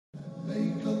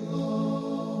لبيك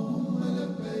اللهم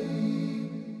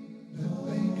لبيك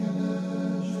لبيك لا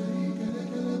شريك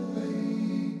لك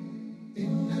لبيك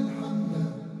إن الحمد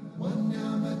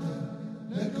والنعمة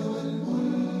لك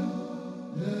والملك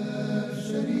لا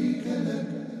شريك لك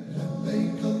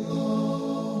لبيك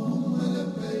اللهم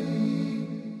لبيك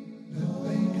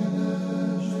لبيك لا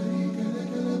شريك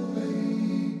لك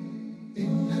لبيك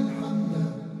إن الحمد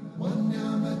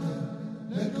والنعمة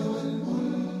لك والملك.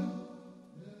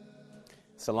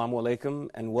 Assalamu alaikum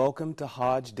and welcome to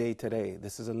Hajj Day Today.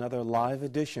 This is another live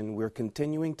edition. We're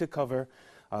continuing to cover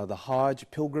the Hajj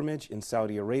pilgrimage in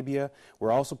Saudi Arabia.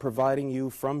 We're also providing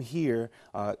you from here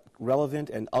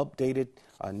relevant and updated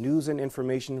news and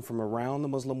information from around the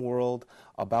Muslim world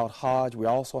about Hajj. We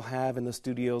also have in the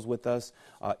studios with us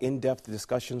in-depth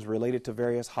discussions related to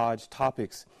various Hajj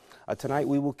topics. Tonight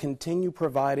we will continue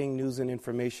providing news and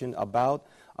information about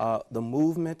the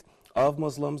movement of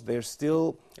Muslims. They're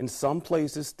still, in some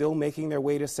places, still making their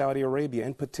way to Saudi Arabia.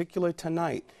 In particular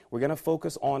tonight, we're going to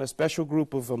focus on a special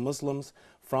group of Muslims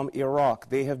from Iraq.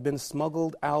 They have been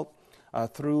smuggled out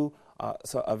through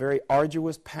a very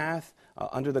arduous path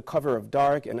under the cover of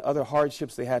dark and other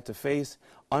hardships they had to face.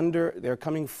 They're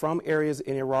coming from areas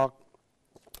in Iraq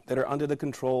that are under the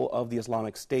control of the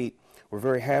Islamic State. We're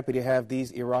very happy to have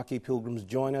these Iraqi pilgrims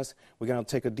join us. We're going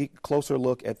to take a closer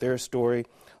look at their story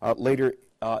later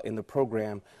in the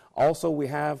program. Also, we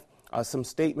have some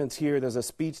statements here. There's a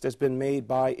speech that's been made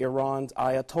by Iran's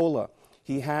Ayatollah.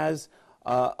 He has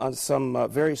some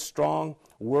very strong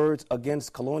words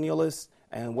against colonialists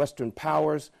and Western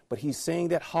powers, but he's saying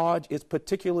that Hajj is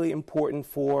particularly important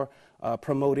for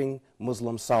promoting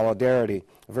Muslim solidarity.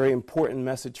 A very important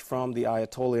message from the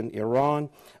Ayatollah in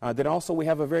Iran. Then also we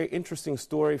have a very interesting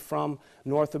story from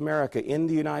North America. In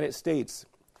the United States,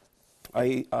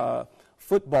 a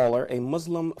footballer, a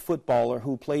Muslim footballer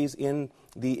who plays in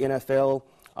the NFL,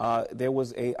 there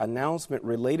was an announcement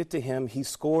related to him. He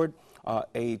scored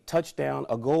a touchdown,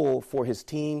 a goal for his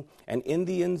team, and in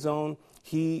the end zone,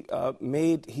 he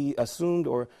assumed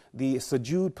the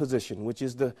sujood position, which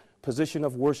is the position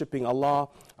of worshiping Allah.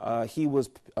 He was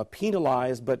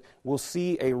penalized, but we'll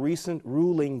see a recent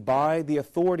ruling by the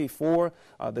authority for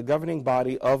the governing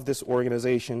body of this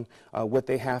organization, what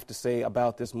they have to say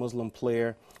about this Muslim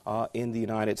player in the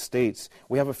United States.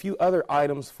 We have a few other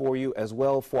items for you as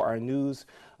well for our news.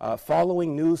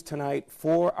 Following news tonight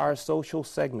for our social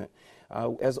segment.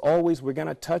 As always, we're going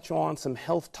to touch on some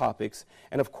health topics,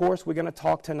 and of course we're going to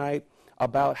talk tonight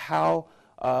about how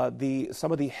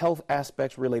some of the health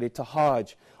aspects related to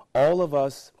Hajj. All of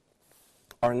us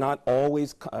are not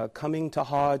always coming to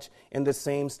Hajj in the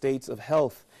same states of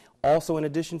health. Also, in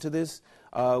addition to this,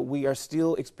 we are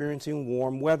still experiencing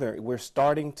warm weather. We're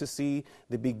starting to see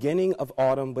the beginning of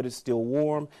autumn, but it's still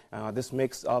warm. This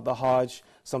makes the Hajj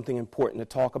something important to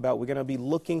talk about. We're going to be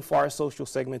looking for our social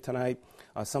segment tonight,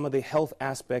 some of the health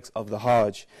aspects of the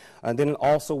Hajj. And then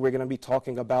also we're going to be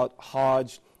talking about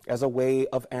Hajj as a way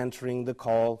of answering the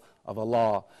call of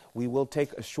Allah. We will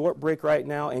take a short break right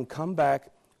now and come back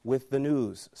with the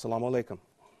news. Assalamu alaikum.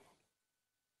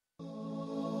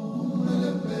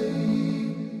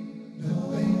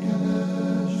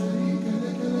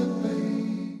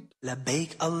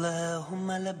 لبيك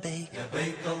اللهم لبيك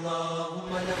لبيك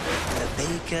اللهم لبيك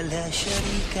لبيك لا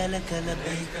شريك لك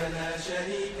لبيك لا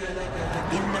شريك لك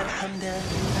إن الحمد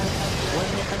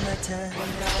والنعمة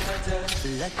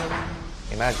لك.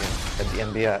 Imagine that the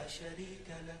Anbiya,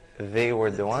 they were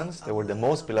the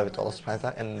most beloved to Allah subhanahu wa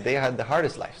ta'ala, and they had the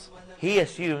hardest lives. He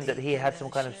assumed that he had some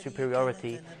kind of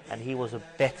superiority and he was a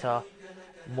better,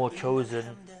 more chosen,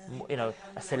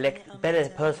 better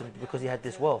person because he had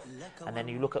this wealth. And then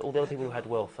you look at all the other people who had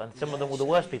wealth, and some of them were the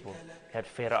worst people. You had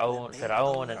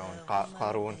Fir'aun and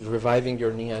Qarun. Reviving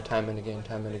your niyyah time and again,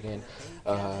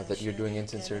 that you're doing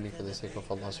insincerely for the sake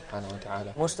of Allah subhanahu wa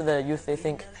ta'ala. Most of the youth, they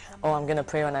think, oh, I'm going to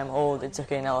pray when I'm old, it's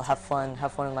okay, now I'll have fun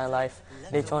in my life.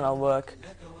 Later on I'll work,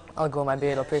 I'll go on my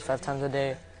bed, I'll pray 5 times a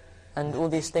day. And all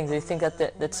these things, they think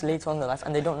that's later on in their life,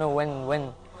 and they don't know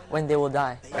when they will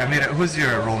die. Amira, who's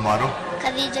your role model?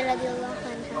 Khadija radiallahu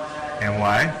anha. And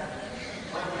why?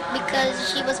 Because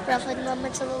she was Prophet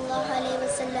Muhammad sallallahu alayhi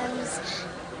wasallam's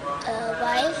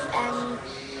wife, and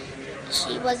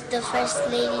she was the first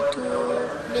lady to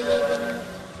believe in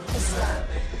Islam.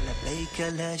 لبيك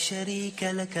لا شريك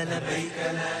لك لبيك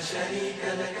لا شريك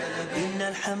لك إن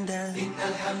الحمد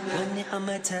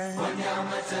والنعمة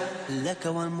لك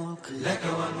والملك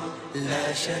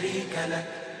لا شريك لك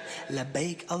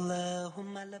لبيك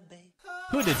اللهم لبيك.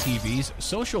 Huda TV's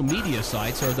social media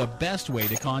sites are the best way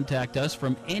to contact us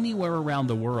from anywhere around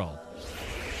the world.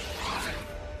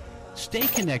 Stay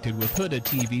connected with Huda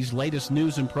TV's latest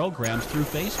news and programs through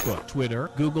Facebook,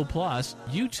 Twitter, Google+,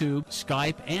 YouTube,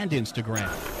 Skype, and Instagram.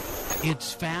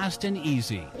 It's fast and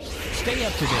easy. Stay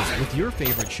up to date with your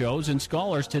favorite shows and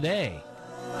scholars today.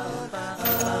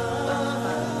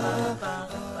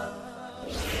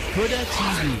 Huda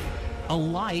TV, a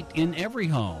light in every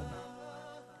home.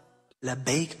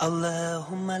 لبيك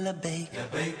اللهم لبيك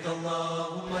لبيك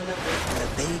اللهم لبيك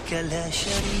لبيك لا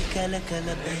شريك لك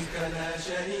لبيك لا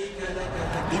شريك لك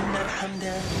إن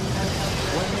الحمد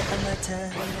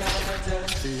والنعمة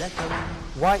لك.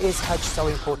 Why is Hajj so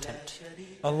important?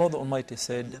 Allah the Almighty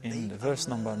said in verse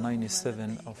number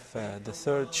 97 of the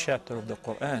third chapter of the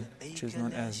Quran, which is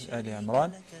known as Ali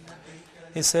Imran,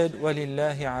 He said,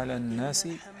 وَلِلَّهِ عَلَى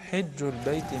النَّاسِ حِجُّ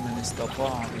الْبَيْتِ مَنِ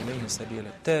اسْتَطَاعَ إِلَيْهِ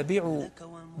سَبِيلًا تابعوا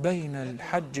بين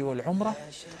الحج والعمرة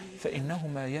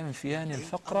فإنهما ينفيان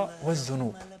الفقر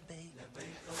والذنوب.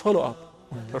 Follow up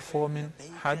performing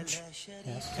Hajj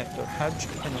after Hajj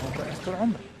and Umrah after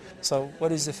Umrah. So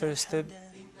what is the first step?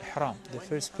 Ihram. The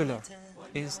first pillar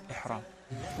is Ihram.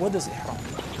 What does Ihram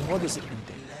mean? What does it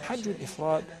entail? Hajj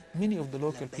al-Ifrad, many of the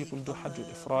local people do Hajj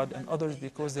al-Ifrad and others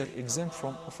because they're exempt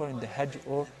from offering the Hajj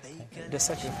or the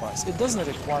sacrifice. It doesn't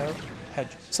require Hajj.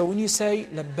 So when you say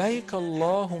لبيك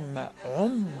اللهم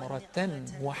عمرة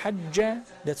وحجة,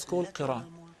 that's called Qiran.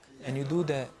 And you do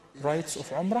the rites of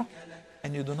Umrah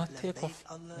and you do not take off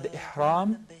the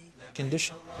Ihram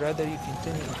condition. Rather you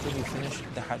continue until you finish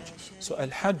the Hajj. So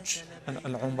Al-Hajj and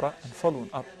Al-Umrah and following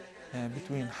up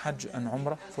between Hajj and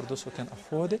Umrah for those who can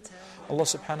afford it. Allah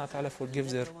subhanahu wa ta'ala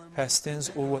forgives their past sins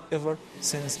or whatever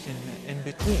sins in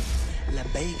between.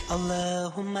 لبيك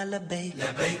اللهم لبيك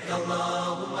لبيك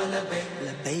اللهم لبيك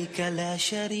لبيك لا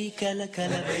شريك لك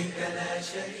لبيك لا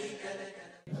شريك لك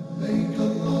لبيك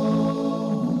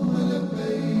اللهم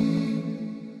لبيك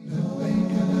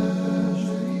لبيك لا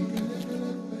شريك لك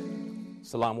لبيك.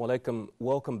 Assalamu alaikum.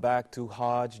 Welcome back to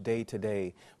Hajj Day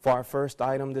Today. For our first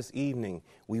item this evening,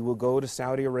 we will go to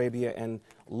Saudi Arabia and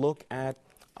look at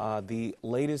the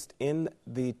latest in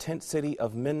the tent city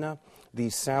of Minna. The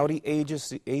Saudi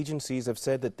agencies have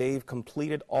said that they've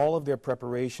completed all of their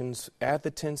preparations at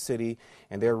the tent city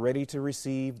and they're ready to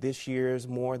receive this year's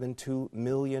more than 2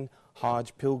 million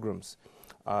Hajj pilgrims.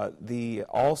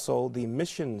 Also, the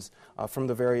missions from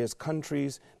the various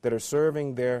countries that are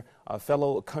serving their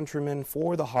fellow countrymen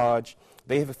for the Hajj,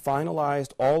 they have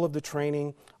finalized all of the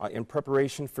training in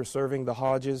preparation for serving the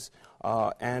Hajjs,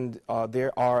 and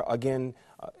there are, again,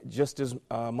 just as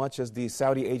much as the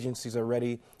Saudi agencies are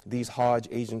ready, these Hajj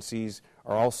agencies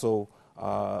are also,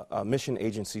 mission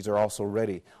agencies are also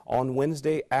ready. On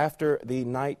Wednesday, after the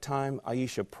nighttime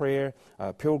Aisha prayer,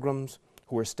 pilgrims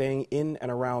who are staying in and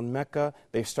around Mecca,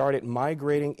 they started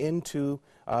migrating into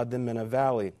the Mina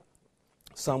Valley.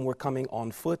 Some were coming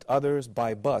on foot, others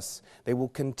by bus. They will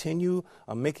continue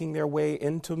making their way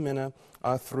into Mina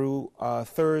through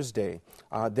Thursday.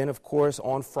 Then, of course,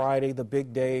 on Friday, the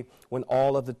big day, when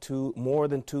all of the more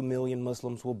than 2 million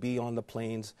Muslims will be on the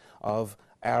plains of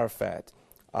Arafat.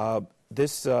 The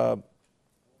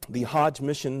Hajj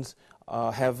missions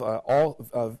have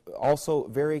also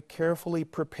very carefully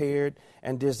prepared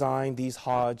and designed these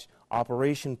Hajj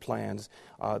operation plans.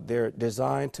 They're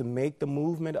designed to make the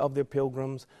movement of their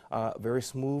pilgrims very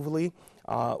smoothly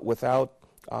without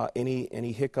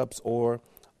any hiccups or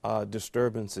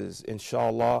disturbances.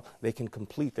 Inshallah, they can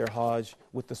complete their Hajj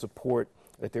with the support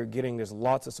that they're getting. There's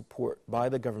lots of support by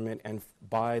the government and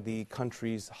by the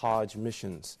country's Hajj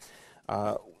missions.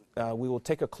 We will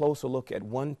take a closer look at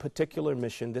one particular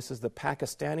mission. This is the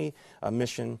Pakistani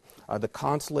mission. The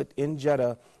consulate in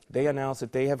Jeddah, they announced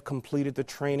that they have completed the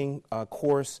training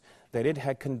course that it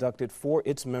had conducted for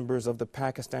its members of the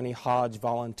Pakistani Hajj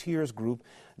Volunteers Group.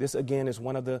 This, again, is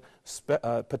one of the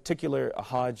particular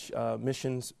Hajj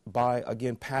missions by,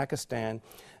 again, Pakistan.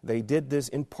 They did this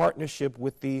in partnership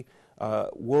with the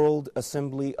World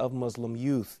Assembly of Muslim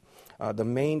Youth. The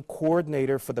main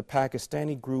coordinator for the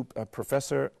Pakistani group,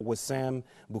 Professor Wassam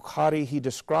Bukhari, he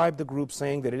described the group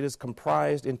saying that it is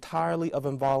comprised entirely of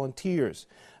volunteers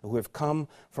who have come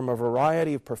from a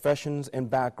variety of professions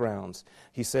and backgrounds.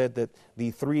 He said that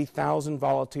the 3,000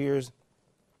 volunteers,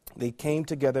 they came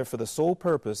together for the sole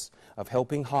purpose of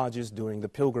helping Hajjis during the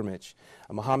pilgrimage.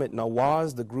 Mohammed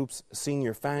Nawaz, the group's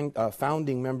senior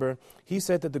founding member, he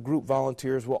said that the group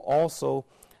volunteers will also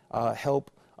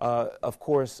help of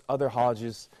course, other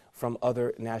Hajjis from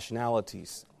other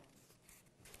nationalities.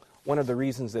 One of the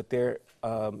reasons that there,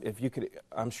 if you could,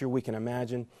 I'm sure we can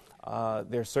imagine,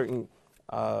 there are certain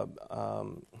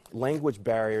language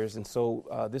barriers, and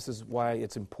so this is why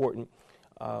it's important,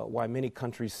 why many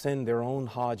countries send their own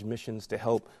Hajj missions to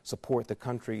help support the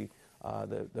country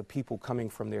the people coming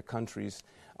from their countries,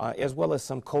 as well as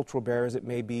some cultural barriers that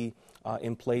may be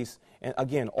in place. And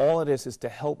again, all of this is to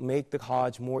help make the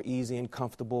Hajj more easy and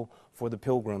comfortable for the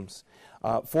pilgrims.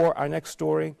 For our next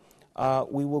story,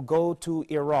 we will go to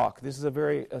Iraq. This is a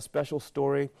very special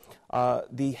story.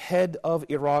 The head of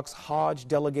Iraq's Hajj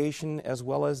delegation, as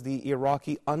well as the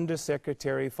Iraqi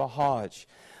Undersecretary for Hajj,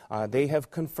 they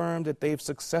have confirmed that they've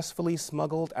successfully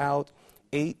smuggled out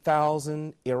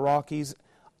 8,000 Iraqis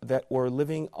that were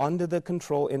living under the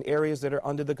control, in areas that are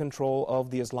under the control of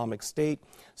the Islamic State,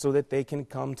 so that they can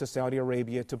come to Saudi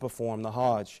Arabia to perform the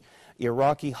Hajj.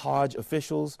 Iraqi Hajj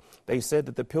officials, they said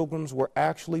that the pilgrims were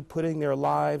actually putting their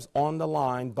lives on the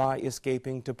line by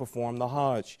escaping to perform the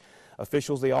Hajj.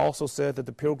 Officials, they also said that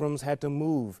the pilgrims had to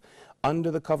move under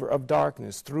the cover of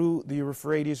darkness, through the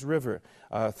Euphrates River,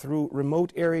 through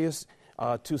remote areas,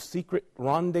 to secret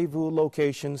rendezvous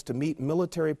locations to meet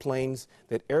military planes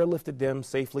that airlifted them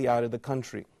safely out of the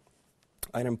country.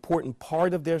 An important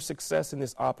part of their success in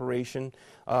this operation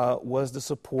was the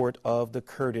support of the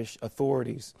Kurdish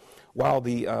authorities. While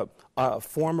the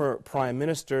former Prime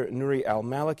Minister Nouri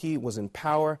al-Maliki was in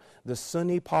power, the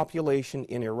Sunni population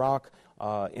in Iraq,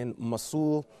 in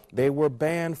Mosul, they were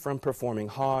banned from performing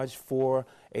Hajj for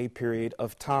a period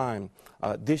of time.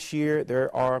 This year,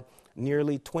 there are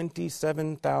nearly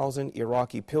 27,000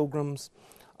 Iraqi pilgrims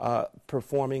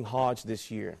performing Hajj this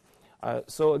year.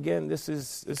 So again, this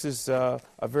is a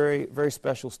very, very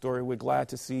special story. We're glad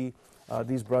to see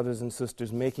these brothers and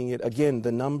sisters making it. Again,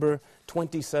 the number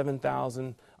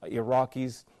 27,000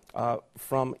 Iraqis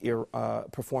from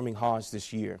performing Hajj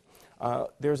this year.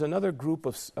 There's another group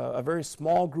of a very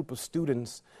small group of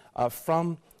students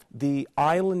from the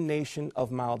island nation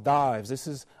of Maldives. This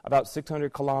is about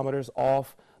 600 kilometers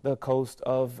off the coast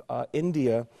of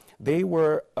India. They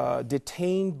were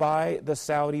detained by the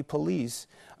Saudi police.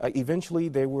 Eventually,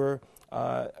 they were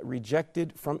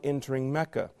rejected from entering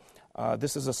Mecca.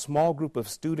 This is a small group of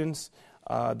students.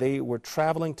 They were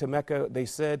traveling to Mecca, they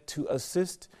said, to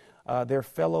assist their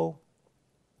fellow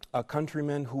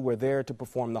countrymen who were there to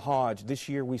perform the Hajj. This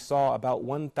year, we saw about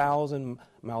 1,000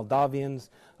 Maldavians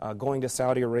going to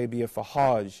Saudi Arabia for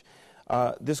Hajj.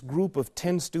 This group of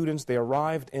 10 students, they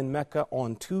arrived in Mecca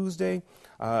on Tuesday,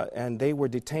 and they were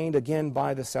detained again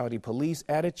by the Saudi police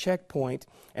at a checkpoint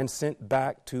and sent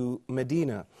back to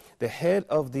Medina. The head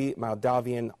of the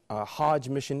Maldavian Hajj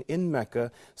mission in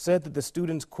Mecca said that the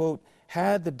students, quote,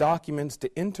 had the documents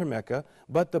to enter Mecca,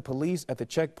 but the police at the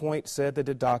checkpoint said that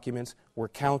the documents were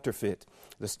counterfeit.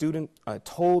 The student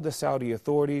told the Saudi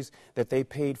authorities that they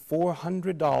paid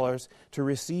 $400 to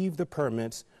receive the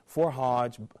permits for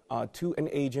Hajj to an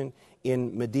agent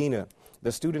in Medina.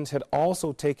 The students had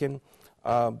also taken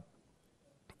the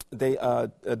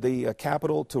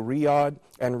capital to Riyadh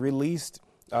and released.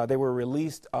 They were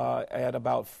released at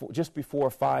about just before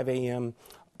 5 a.m.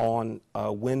 on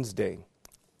Wednesday.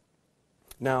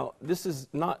 Now, this is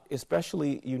not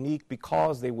especially unique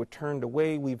because they were turned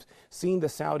away. We've seen the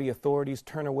Saudi authorities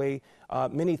turn away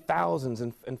many thousands.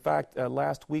 In fact,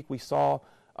 last week we saw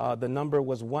the number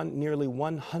was nearly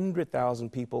 100,000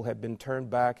 people had been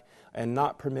turned back and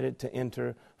not permitted to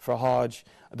enter for Hajj.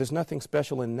 There's nothing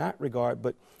special in that regard,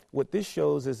 but what this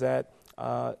shows is that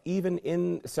even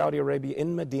in Saudi Arabia,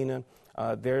 in Medina,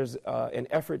 there's an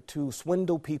effort to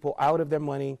swindle people out of their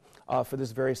money for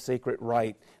this very sacred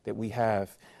right that we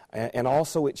have. And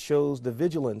also it shows the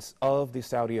vigilance of the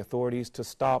Saudi authorities to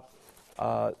stop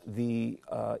the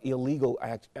illegal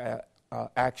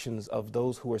actions of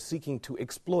those who are seeking to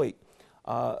exploit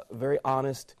very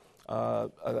honest,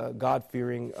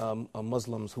 God-fearing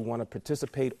Muslims who want to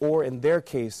participate or, in their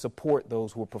case, support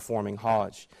those who are performing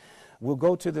Hajj. We'll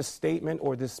go to the statement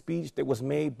or the speech that was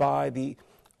made by the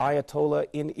Ayatollah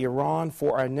in Iran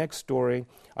for our next story.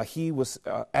 He was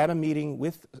at a meeting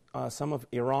with some of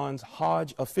Iran's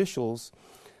Hajj officials.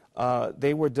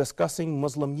 They were discussing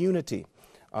Muslim unity.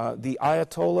 The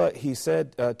Ayatollah, he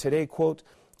said today, quote,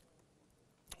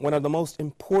 one of the most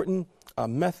important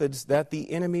methods that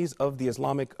the enemies of the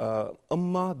Islamic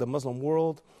Ummah, the Muslim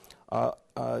world,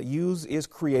 use is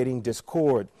creating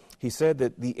discord. He said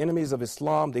that the enemies of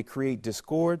Islam, they create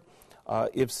discord.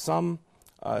 If someone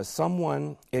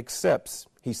accepts,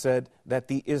 he said, that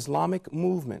the Islamic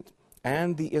movement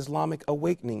and the Islamic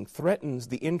awakening threatens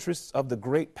the interests of the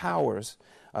great powers,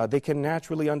 they can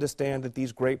naturally understand that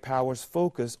these great powers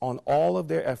focus on all of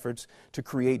their efforts to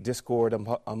create discord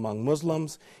among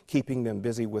Muslims, keeping them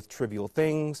busy with trivial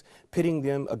things, pitting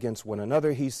them against one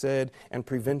another, he said, and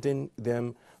preventing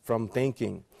them from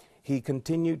thinking. He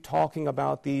continued talking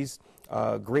about these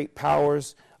great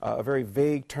powers, a very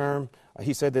vague term.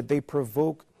 He said that they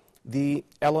provoke the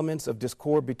elements of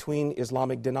discord between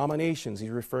Islamic denominations.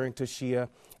 He's referring to Shia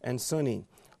and Sunni,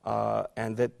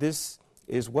 and that this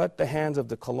is what the hands of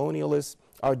the colonialists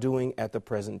are doing at the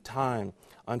present time.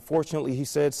 Unfortunately, he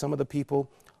said, some of the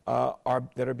people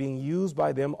that are being used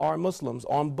by them are Muslims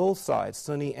on both sides,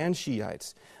 Sunni and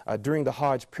Shiites. During the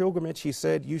Hajj pilgrimage, he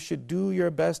said, you should do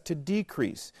your best to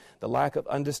decrease the lack of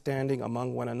understanding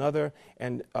among one another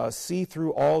and see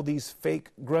through all these fake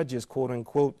grudges, quote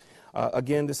unquote.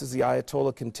 Again, this is the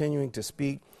Ayatollah continuing to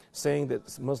speak, saying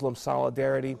that Muslim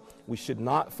solidarity, we should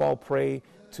not fall prey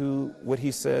to what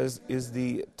he says is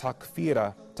the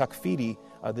takfiri,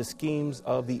 the schemes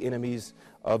of the enemies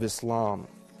of Islam.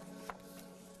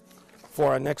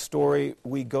 For our next story,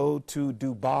 we go to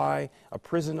Dubai.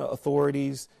 Prison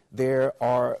authorities there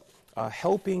are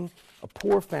helping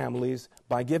poor families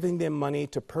by giving them money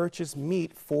to purchase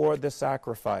meat for the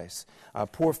sacrifice.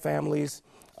 Poor families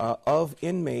of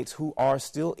inmates who are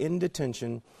still in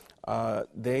detention,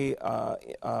 they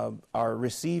are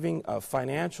receiving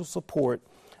financial support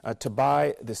to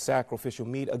buy the sacrificial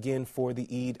meat, again, for the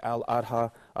Eid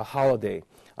al-Adha holiday.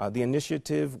 The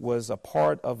initiative was a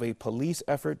part of a police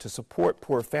effort to support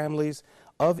poor families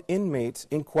of inmates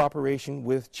in cooperation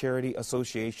with charity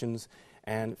associations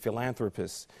and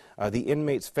philanthropists. The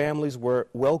inmates' families were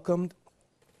welcomed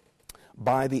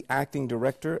by the acting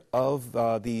director of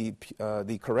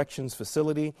the corrections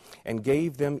facility and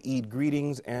gave them Eid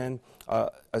greetings and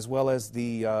as well as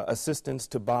the assistance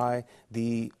to buy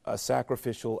the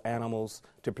sacrificial animals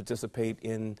to participate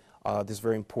in this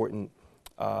very important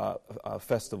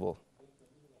festival.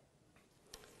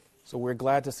 So we're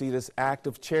glad to see this act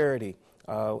of charity,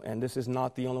 and this is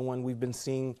not the only one. We've been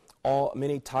seeing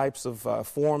many types of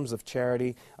forms of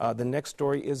charity. The next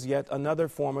story is yet another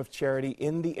form of charity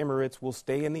in the Emirates. We'll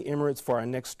stay in the Emirates for our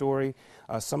next story.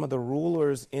 Some of the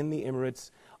rulers in the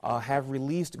Emirates have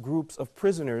released groups of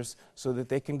prisoners so that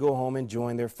they can go home and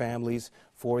join their families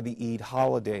for the Eid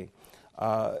holiday.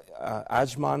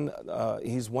 Ajman,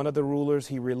 he's one of the rulers.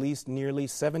 He released nearly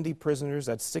 70 prisoners,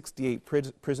 that's 68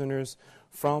 prisoners,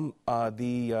 from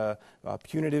the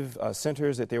punitive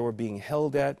centers that they were being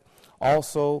held at.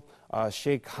 Also,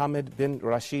 Sheikh Hamid bin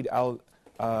Rashid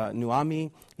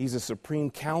al-Nuami, he's a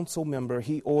Supreme Council member.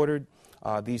 He ordered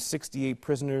these 68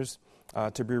 prisoners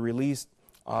to be released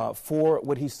for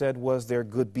what he said was their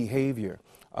good behavior,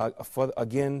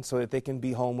 again, so that they can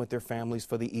be home with their families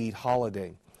for the Eid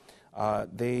holiday.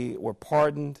 They were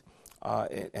pardoned,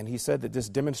 and he said that this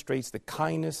demonstrates the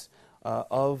kindness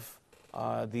of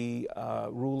the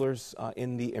rulers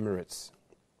in the Emirates.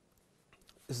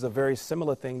 This is a very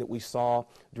similar thing that we saw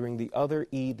during the other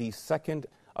Eid, the second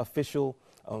official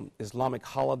Islamic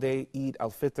holiday, Eid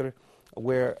al-Fitr,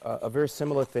 where a very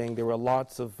similar thing. There were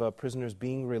lots of prisoners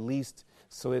being released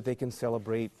so that they can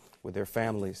celebrate with their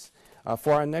families.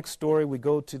 For our next story, we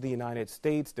go to the United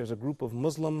States. There's a group of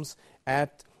Muslims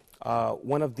at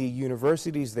one of the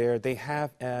universities there. They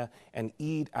have an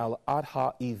Eid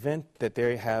al-Adha event that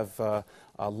they have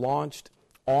launched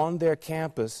on their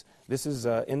campus. This is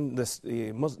in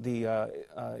the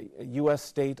U.S.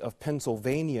 state of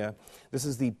Pennsylvania. This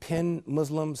is the Penn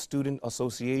Muslim Student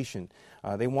Association.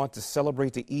 They want to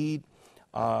celebrate the Eid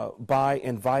by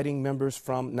inviting members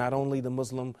from not only the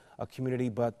Muslim community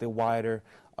but the wider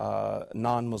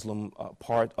non-Muslim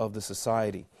part of the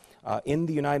society. In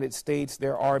the United States,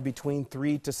 there are between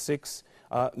 3 to 6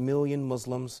 million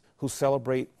Muslims who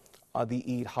celebrate the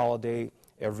Eid holiday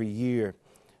every year.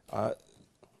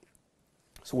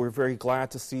 So we're very glad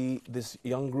to see this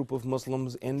young group of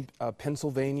Muslims in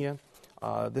Pennsylvania.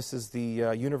 This is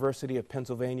the University of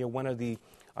Pennsylvania, one of the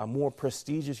more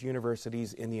prestigious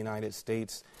universities in the United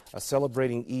States,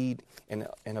 celebrating Eid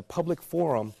in a public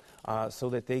forum so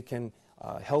that they can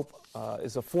help,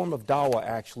 is a form of dawah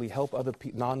actually, help other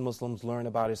non-Muslims learn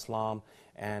about Islam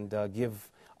and give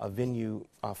a venue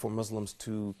for Muslims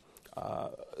to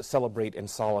celebrate in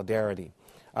solidarity.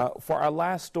 For our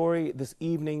last story this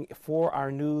evening, for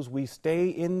our news, we stay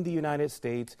in the United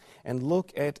States and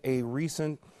look at a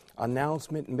recent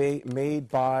announcement made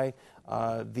by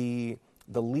the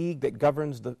league that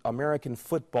governs the American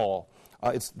football.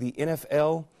 It's the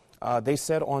NFL. They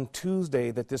said on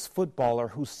Tuesday that this footballer,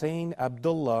 Hussein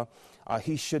Abdullah,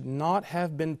 he should not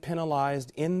have been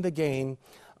penalized in the game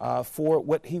for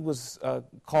what he was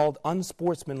called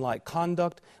unsportsmanlike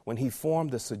conduct when he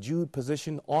formed the sujood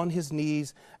position on his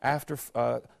knees after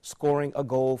scoring a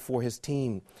goal for his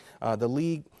team.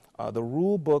 The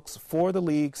rule books for the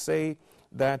league say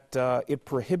that it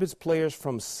prohibits players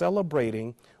from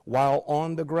celebrating while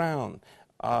on the ground.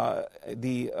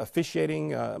 The officiating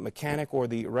mechanic or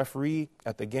the referee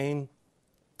at the game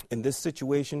in this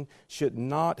situation should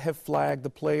not have flagged the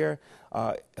player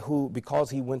who, because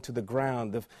he went to the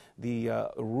ground. The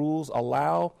rules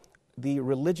allow the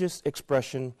religious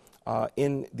expression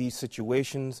in these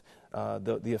situations.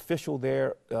 The official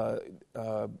there,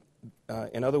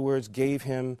 in other words, gave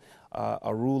him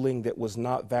a ruling that was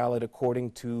not valid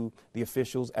according to the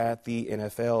officials at the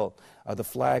NFL. The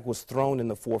flag was thrown in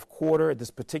the fourth quarter.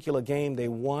 This particular game, they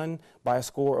won by a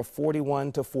score of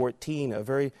 41-14, a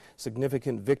very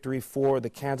significant victory for the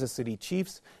Kansas City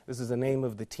Chiefs. This is the name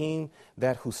of the team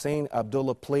that Hussein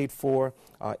Abdullah played for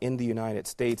in the United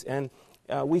States. And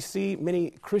we see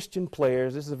many Christian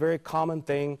players, this is a very common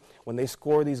thing, when they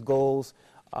score these goals,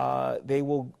 they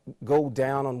will go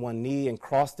down on one knee and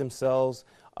cross themselves,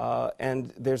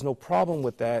 and there's no problem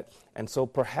with that. And so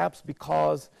perhaps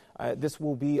because this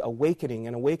will be an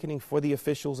awakening for the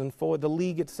officials and for the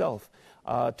league itself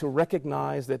to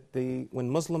recognize that when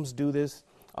Muslims do this,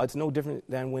 it's no different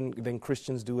than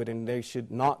Christians do it, and they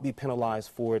should not be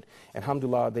penalized for it. And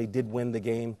alhamdulillah, they did win the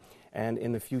game, and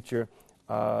in the future,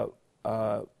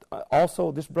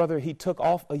 also this brother, he took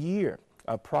off a year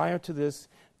prior to this,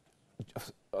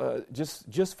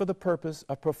 just for the purpose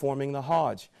of performing the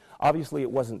Hajj. Obviously, it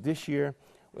wasn't this year.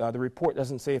 The report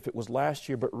doesn't say if it was last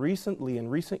year, but recently, in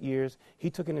recent years,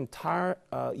 he took an entire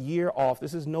year off.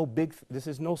 This is no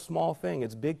small thing.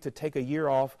 It's big to take a year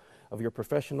off of your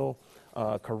professional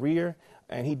career,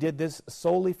 and he did this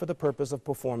solely for the purpose of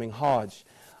performing Hajj.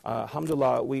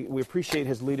 Alhamdulillah, we appreciate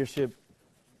his leadership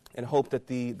and hope that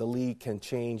the league can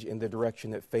change in the direction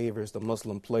that favors the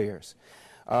Muslim players.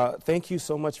 Thank you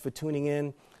so much for tuning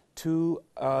in to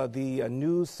the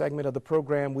news segment of the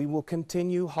program. We will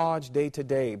continue Hajj Day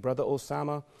today. Brother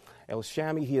Osama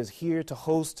El-Shami, he is here to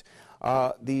host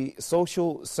the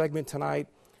social segment tonight.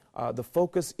 The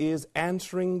focus is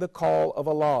answering the call of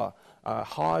Allah.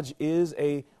 Hajj is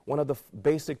one of the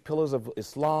basic pillars of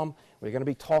Islam. We're going to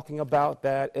be talking about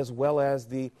that, as well as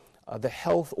the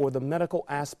health or the medical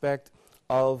aspect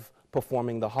of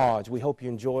performing the Hajj. We hope you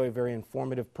enjoy a very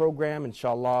informative program.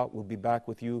 Inshallah, we'll be back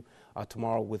with you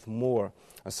tomorrow with more.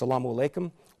 Assalamu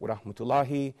alaikum wa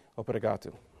rahmatullahi wa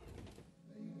barakatuh.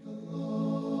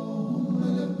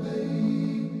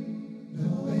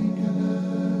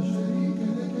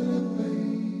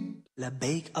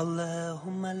 لبيك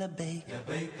اللهم لبيك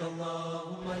لبيك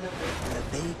اللهم لبيك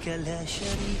لبيك لا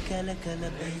شريك لك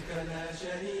لبيك لا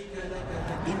شريك لك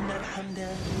إن الحمد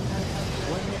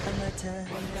والنعمة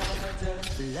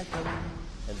لك.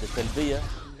 And the talbiyah,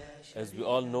 as we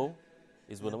all know,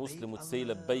 is when a Muslim would say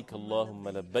لبيك اللهم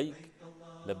لبيك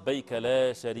لبيك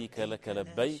لا شريك لك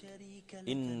لبيك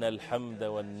إن الحمد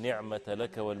والنعمة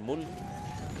لك والملك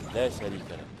لا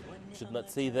شريك لك. Should not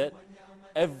say that.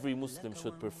 Every Muslim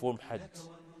should perform Hajj.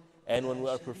 And when we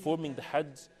are performing the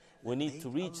Hajj, we need to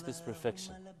reach this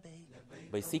perfection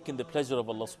by seeking the pleasure of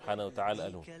Allah subhanahu wa ta'ala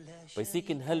alone, by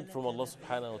seeking help from Allah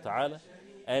subhanahu wa ta'ala,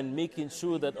 and making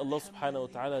sure that Allah subhanahu wa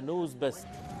ta'ala knows best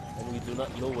and we do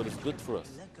not know what is good for us.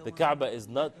 The Kaaba is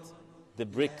not the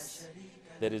bricks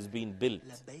that is being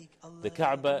built. The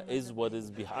Kaaba is what is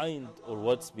behind, or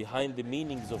what's behind the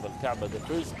meanings of Al-Kaaba, the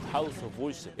first house of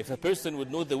worship. If a person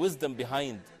would know the wisdom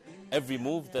behind every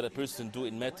move that a person do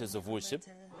in matters of worship,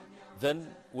 then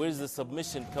where's the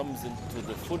submission comes into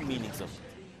the full meanings of it.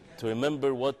 To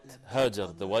remember what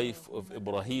Hajar, the wife of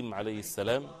Ibrahim alayhi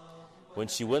salam, when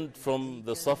she went from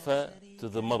the Safa to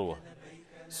the Marwa,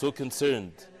 so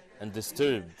concerned and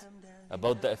disturbed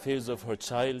about the affairs of her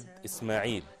child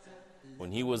Ismail,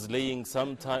 when he was laying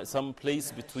some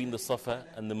place between the Safa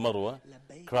and the Marwa,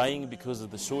 crying because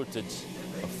of the shortage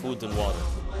of food and water.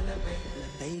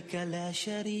 لبيك لا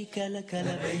شريك لك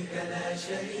لبيك لا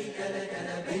شريك لك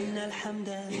إن الحمد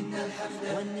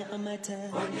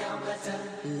والنعمة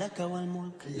لك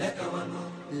والملك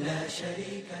لا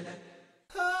شريك لك.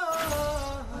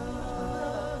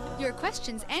 Your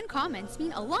questions and comments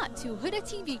mean a lot to Huda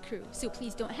TV crew, so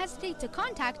please don't hesitate to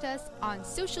contact us on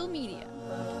social media.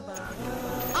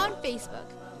 On Facebook,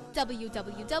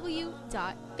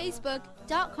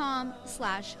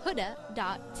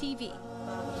 www.facebook.com/huda.tv.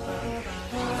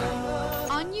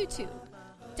 On YouTube,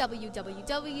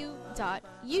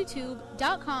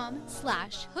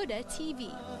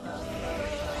 www.youtube.com/hudatv.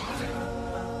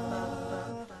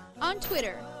 On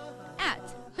Twitter,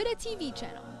 @Huda TV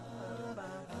channel.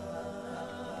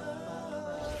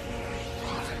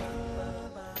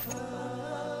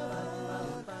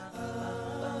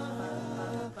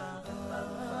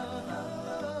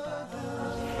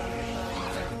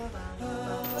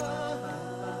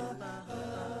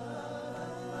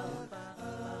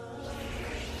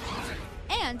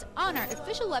 And on our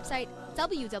official website,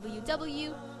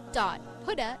 www.hudatv.com.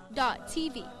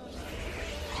 www.huda.tv.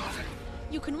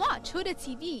 You can watch Huda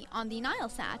TV on the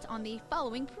Nilesat on the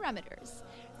following parameters.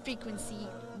 Frequency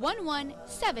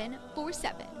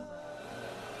 11747.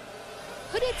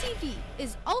 Huda TV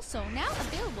is also now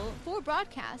available for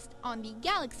broadcast on the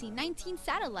Galaxy 19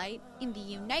 satellite in the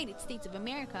United States of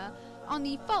America on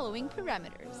the following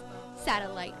parameters.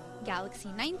 Satellite Galaxy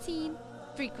 19,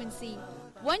 frequency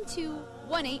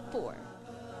 12184.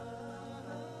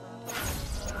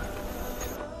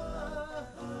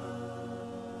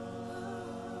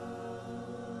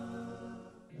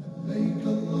 لبيك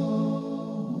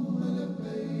اللهم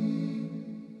لبيك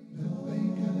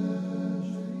لبيك لا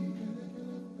شريك لك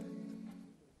لبيك.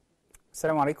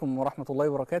 Assalamu alaikum wa rahmatullahi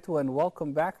wa barakatuh, and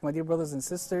welcome back, my dear brothers and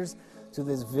sisters, to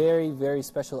this very, very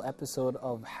special episode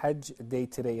of Hajj Day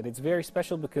today. And it's very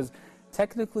special because,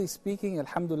 technically speaking,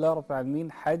 alhamdulillah Rabbil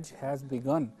Alameen, Hajj has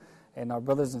begun. And our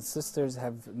brothers and sisters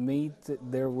have made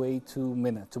their way to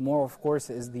Mina. Tomorrow, of course,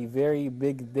 is the very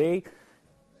big day,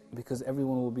 because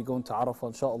everyone will be going to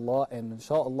Arafah, inshaAllah, and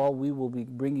inshaAllah we will be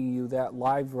bringing you that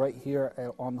live right here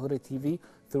on Huda TV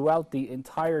throughout the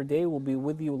entire day. We'll be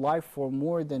with you live for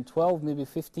more than 12, maybe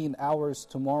 15 hours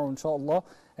tomorrow, inshaAllah,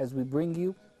 as we bring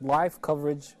you live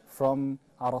coverage from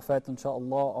Arafat,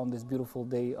 inshaAllah, on this beautiful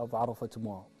day of Arafah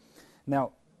tomorrow.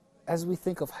 Now, as we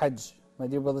think of Hajj, my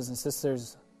dear brothers and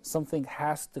sisters, something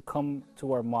has to come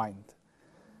to our mind.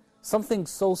 Something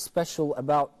so special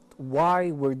about why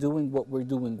we're doing what we're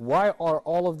doing. Why are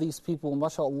all of these people,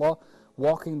 mashallah,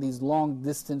 walking these long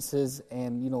distances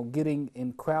and getting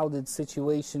in crowded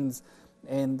situations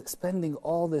and spending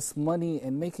all this money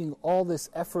and making all this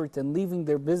effort and leaving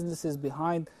their businesses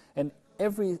behind and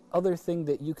every other thing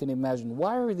that you can imagine?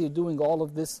 Why are they doing all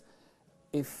of this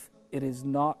if it is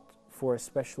not for a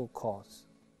special cause?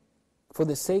 For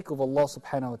the sake of Allah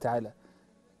subhanahu wa ta'ala.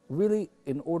 Really,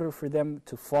 in order for them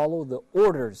to follow the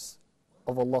orders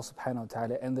of Allah subhanahu wa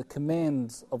ta'ala and the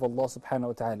commands of Allah subhanahu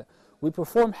wa ta'ala. We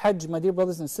perform Hajj, my dear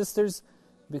brothers and sisters,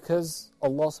 because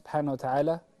Allah subhanahu wa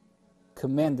ta'ala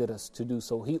commanded us to do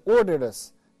so. He ordered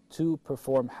us to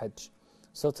perform Hajj.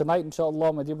 So tonight,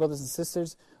 inshallah, my dear brothers and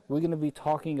sisters, we're going to be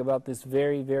talking about this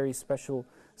very, very special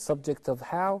subject of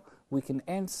how we can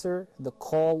answer the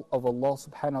call of Allah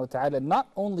subhanahu wa ta'ala, not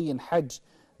only in Hajj,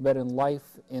 but in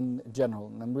life in general.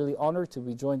 And I'm really honored to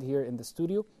be joined here in the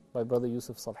studio by Brother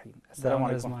Yusuf Salhin. Assalamu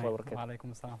alaikum wa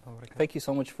rahmatullahi. Thank you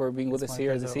so much for being with us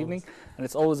here this evening. And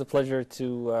it's always a pleasure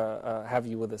to have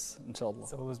you with us, inshallah.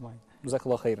 It's always mine.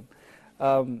 Jazakallah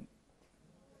khairan.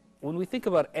 When we think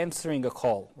about answering a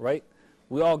call, right?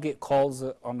 We all get calls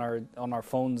on our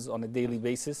phones on a daily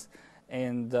basis.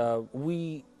 And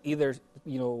we either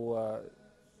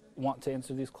want to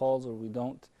answer these calls or we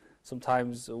don't.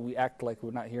 Sometimes we act like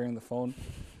we're not hearing the phone.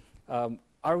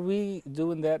 Are we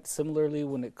doing that similarly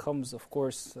when it comes, of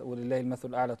course, وَلِلَّهِ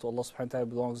الْمَثُلُ الْأَعْلَى, to Allah subhanahu wa ta'ala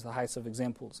belongs the highest of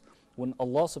examples. When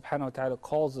Allah subhanahu wa ta'ala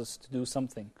calls us to do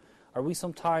something, are we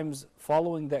sometimes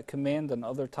following that command and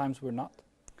other times we're not?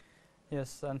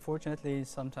 Yes, unfortunately,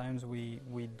 sometimes we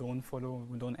don't follow,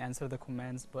 we don't answer the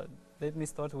commands. But let me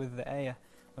start with the ayah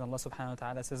when Allah subhanahu wa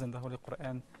ta'ala says in the Holy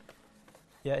Quran,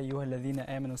 يَا أَيُّهَا الَّذِينَ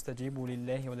آمَنُوا اسْتَجِيبُوا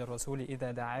لِلَّهِ وَلِلرَّسُولِ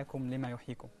إِذَا دَعَاكُمْ لِمَا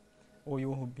يُحْيِيكُمْ. O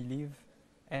you who believe,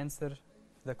 answer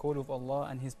the call of Allah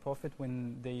and His Prophet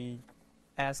when they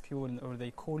ask you or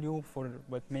they call you for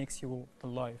what makes you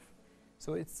alive.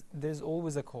 So there's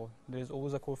always a call. There's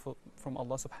always a call from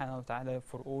Allah subhanahu wa ta'ala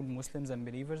for all Muslims and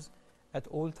believers at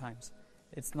all times.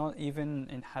 It's not even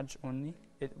in Hajj only.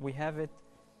 We have it.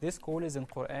 This call is in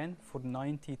Quran for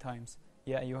 90 times.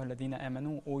 Ya ayyuha alladhina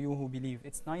amanu, O you who believe.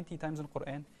 It's 90 times in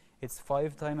Quran. It's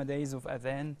 5 times a day of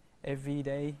adhan every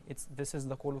day. This is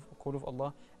the call of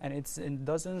Allah, and it's in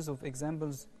dozens of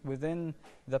examples within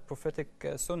the prophetic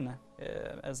sunnah.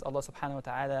 As Allah subhanahu wa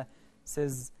ta'ala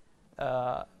says,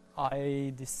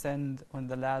 I descend on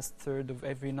the last third of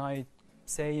every night,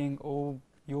 saying, O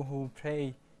you who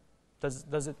pray,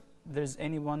 there's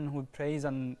anyone who prays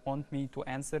and want me to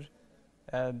answer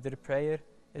their prayer?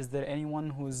 Is there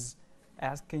anyone who's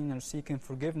asking or seeking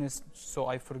forgiveness so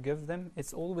I forgive them?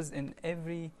 It's always in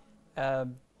every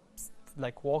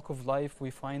walk of life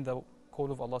we find the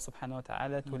call of Allah subhanahu wa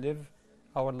ta'ala to live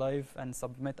our life and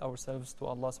submit ourselves to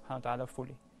Allah subhanahu wa ta'ala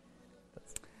fully.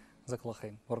 Jazakallah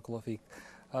khair. Barakallah feek.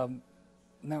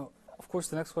 Now, of course,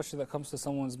 the next question that comes to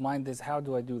someone's mind is, how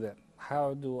do I do that?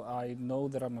 How do I know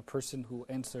that I'm a person who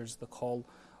answers the call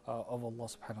of Allah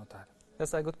subhanahu wa ta'ala?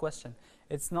 That's a good question.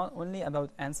 It's not only about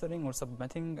answering or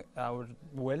submitting our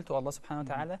will to Allah subhanahu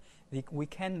wa ta'ala. We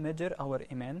can measure our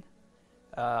iman,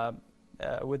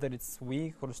 whether it's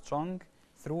weak or strong,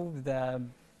 through the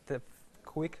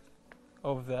quick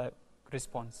of the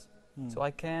response. So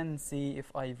I can see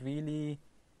if I really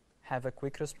have a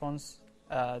quick response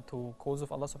to calls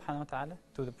of Allah subhanahu wa ta'ala,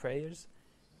 to the prayers,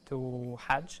 to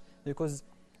Hajj. Because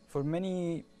for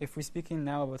many, if we're speaking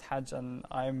now about Hajj, and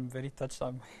I'm very touched,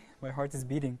 my heart is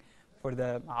beating for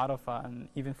the Arafah and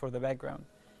even for the background.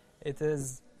 It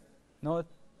is not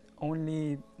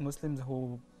only Muslims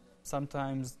who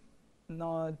sometimes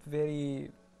not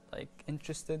very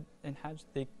interested in Hajj.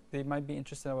 They might be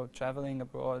interested about traveling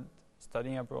abroad,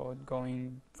 studying abroad,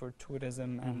 going for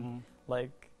tourism and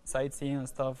sightseeing and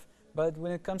stuff. But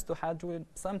when it comes to Hajj,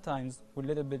 sometimes we're a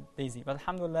little bit lazy. But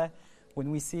alhamdulillah, when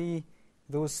we see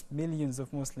those millions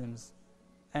of Muslims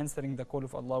answering the call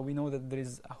of Allah, we know that there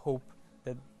is a hope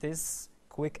that this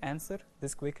quick answer,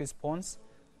 this quick response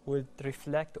would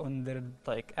reflect on their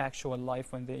actual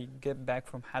life when they get back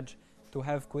from Hajj, to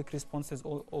have quick responses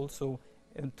also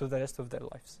into the rest of their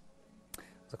lives.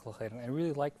 I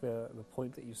really like the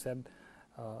point that you said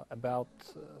about,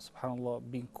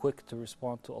 subhanAllah, being quick to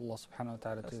respond to Allah subhanahu wa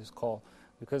ta'ala, to His call.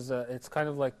 Because it's kind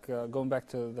of like going back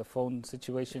to the phone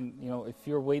situation, if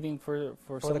you're waiting for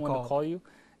someone to call you,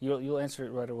 you'll answer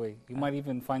it right away. You might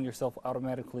even find yourself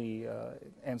automatically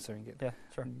answering it. Yeah,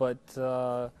 sure. But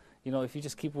if you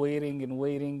just keep waiting and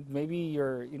waiting, maybe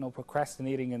you're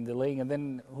procrastinating and delaying, and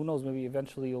then who knows, maybe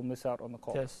eventually you'll miss out on the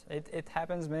call. Yes, it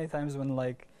happens many times when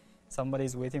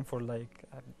somebody's waiting for a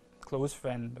close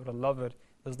friend or a lover.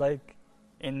 It's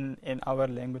in our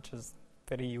language, is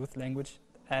very youth language,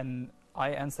 and I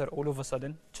answer all of a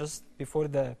sudden just before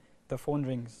the phone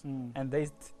rings, and they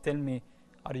tell me,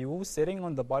 "Are you sitting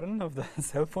on the button of the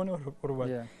cell phone or what?"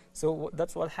 Yeah. So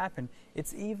that's what happened.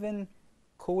 It's even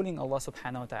calling Allah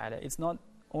subhanahu wa ta'ala. It's not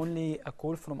only a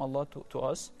call from Allah to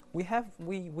us. We have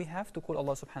to call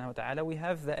Allah subhanahu wa ta'ala. We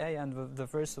have the ayah and the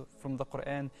verse from the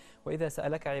Quran, وَإِذَا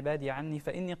سَأَلَكَ عِبَادِي عَنِّي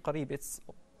فَإِنِّي قَرِيبٌ.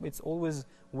 It's always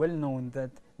well known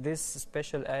that this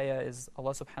special ayah is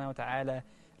Allah subhanahu wa ta'ala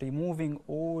removing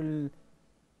all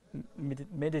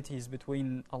medities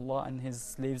between Allah and His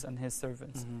slaves and His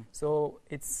servants. So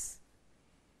it's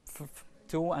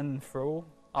to and fro,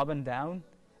 up and down,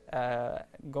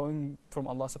 going from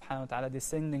Allah subhanahu wa ta'ala,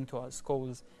 descending to us,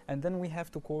 calls, and then we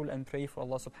have to call and pray for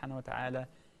Allah subhanahu wa ta'ala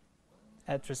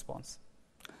at response.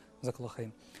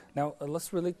 Now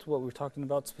let's relate to what we're talking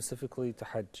about specifically to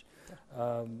Hajj.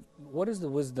 What is the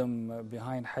wisdom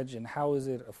behind Hajj, and how is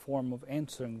it a form of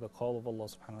answering the call of Allah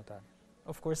subhanahu wa ta'ala?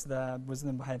 Of course, the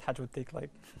wisdom behind Hajj would take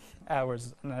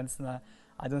hours, and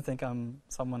I don't think I'm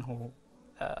someone who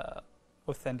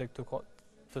authentic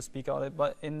to speak about it.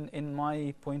 But in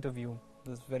my point of view,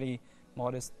 that's very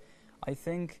modest, I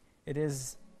think it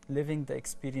is living the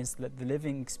experience, the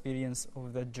living experience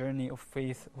of the journey of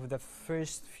faith of the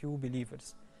first few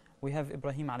believers. We have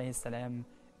Ibrahim alayhi salam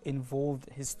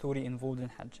his story involved in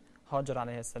Hajj, Hajar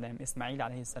alayhi salam, Ismail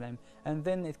alayhi salam, and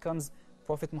then it comes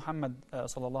Prophet Muhammad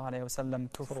sallallahu alayhi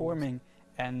wasallam performing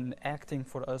and acting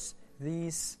for us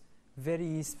these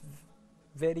very,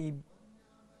 very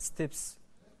steps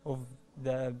of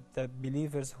the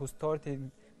believers who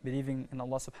started believing in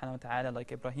Allah subhanahu wa ta'ala,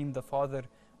 like Ibrahim, the father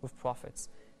of prophets.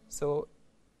 So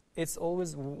it's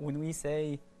always, when we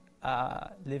say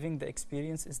living the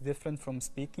experience is different from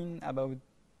speaking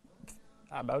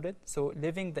about it. So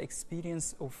living the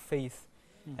experience of faith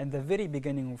and the very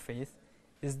beginning of faith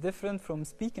is different from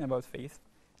speaking about faith.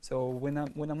 So when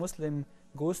a Muslim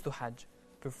goes to Hajj,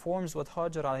 performs what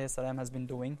Hajar alayhi salam has been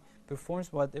doing,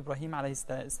 performs what Ibrahim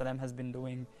alayhi salam has been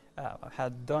doing,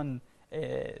 had done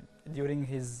during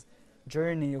his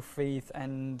journey of faith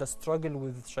and the struggle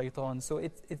with shaitan. So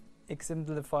it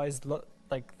exemplifies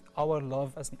our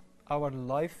love as our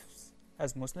lives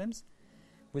as Muslims.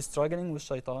 We're struggling with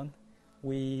shaitan,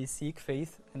 we seek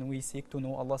faith, and we seek to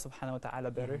know Allah subhanahu wa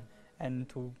ta'ala better, and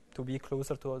to be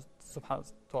closer to Allah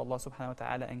subhanahu wa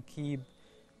ta'ala, and keep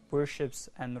worships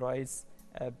and rites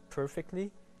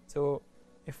perfectly. So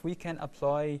if we can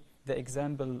apply the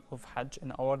example of Hajj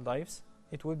in our lives,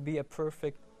 it would be a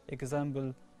perfect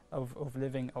example of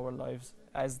living our lives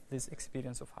as this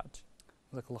experience of Hajj.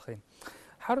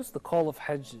 How does the call of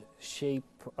Hajj shape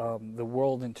the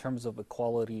world in terms of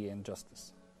equality and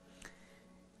justice?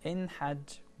 In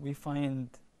Hajj, we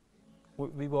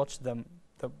watch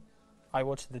I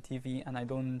watch the TV and I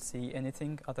don't see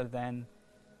anything other than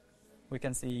we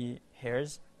can see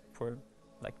hairs for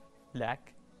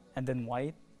black and then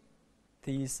white.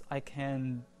 These I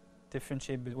can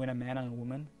differentiate between a man and a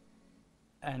woman,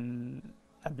 and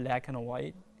a black and a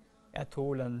white, a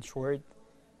tall and short,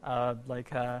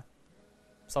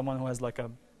 someone who has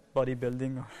a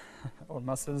bodybuilding or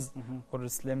muscles, or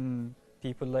slim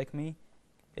people like me.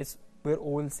 We're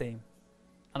all the same,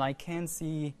 and I can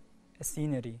see a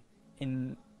scenery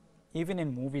in even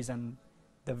in movies and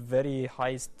the very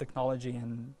highest technology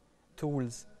and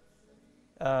tools,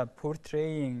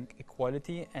 portraying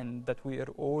equality and that we are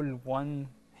all one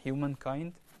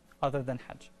humankind other than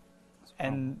Hajj.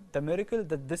 And the miracle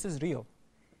that this is real.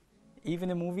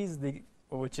 Even in movies,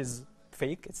 which is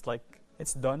fake, it's like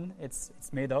it's done, it's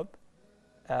made up.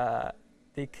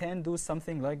 They can do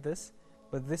something like this,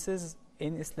 but this is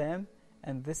in Islam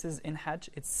and this is in Hajj.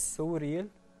 It's so real.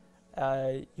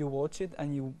 You watch it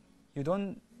and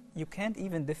you can't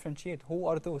even differentiate. Who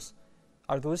are those?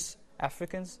 Are those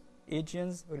Africans,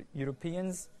 Asians, or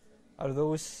Europeans? Are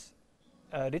those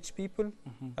rich people?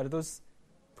 Are those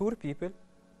poor people?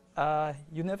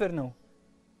 You never know.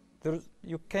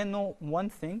 You can know one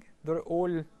thing: they're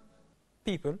all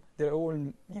people, they're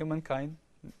all humankind,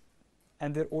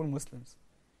 and they're all Muslims.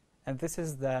 And this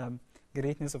is the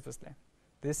greatness of Islam.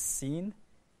 This scene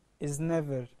is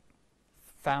never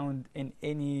found in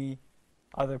any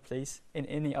other place, in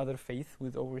any other faith,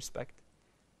 with all respect.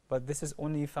 But this is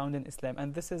only found in Islam.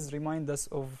 And this is remind us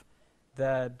of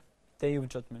the Day of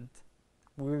Judgment.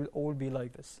 We will all be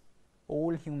like this.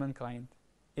 All humankind,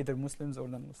 either Muslims or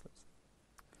non-Muslims.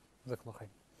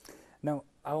 Now,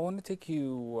 I want to take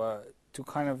you to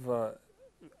kind of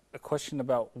a question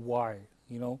about why.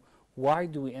 Why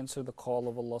do we answer the call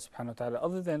of Allah subhanahu wa ta'ala,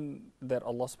 other than that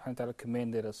Allah subhanahu wa ta'ala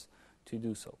commanded us to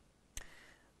do so?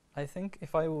 I think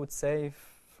if I would say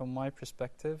from my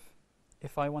perspective,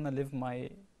 if I want to live my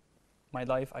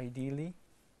life ideally,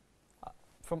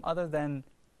 from other than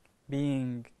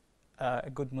being a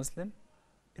good Muslim,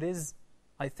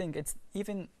 I think it's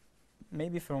even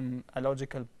maybe from a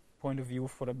logical point of view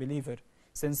for a believer,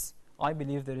 since I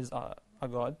believe there is a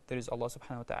God, there is Allah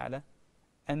subhanahu wa ta'ala,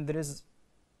 and there is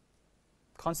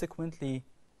consequently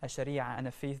a sharia and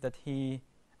a faith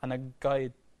and a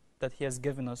guide that He has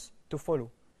given us to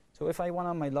follow. So if I want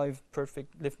to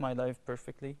live my life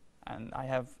perfectly, and I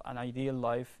have an ideal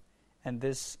life, and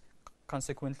this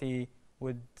consequently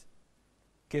would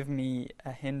give me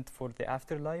a hint for the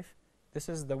afterlife, this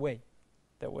is the way.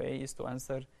 The way is to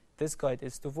answer this guide,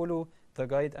 is to follow the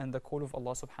guide and the call of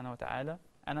Allah subhanahu wa ta'ala.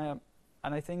 And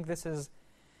I think this is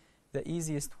the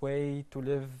easiest way to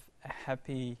live a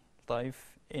happy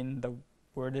life in the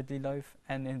worldly life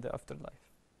and in the afterlife.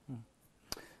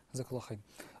 Jazakallah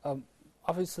khair.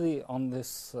 Obviously, on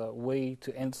this way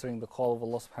to answering the call of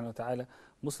Allah subhanahu wa ta'ala,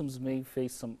 Muslims may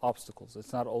face some obstacles.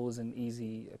 It's not always an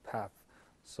easy path.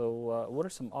 So what are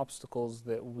some obstacles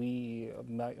that we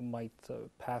might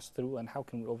pass through, and how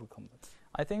can we overcome them?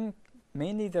 I think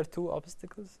mainly there are two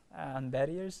obstacles and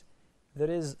barriers.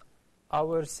 There is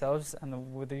ourselves,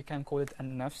 and whether you can call it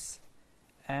an-nafs,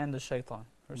 and the shaitan,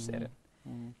 or Satan.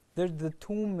 They're the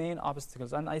two main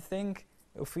obstacles. And I think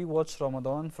if we watch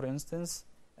Ramadan, for instance,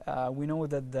 we know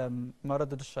that the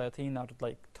marad al-shayateen are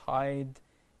like tied,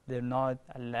 they're not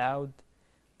allowed,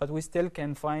 but we still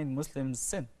can find Muslims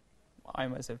sin. I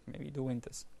myself may be doing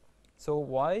this. So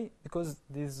why? Because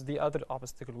this is the other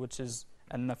obstacle, which is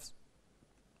an-nafs.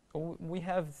 We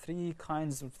have three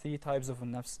types of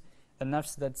an-nafs. The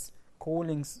nafs that's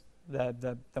calling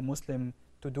the Muslim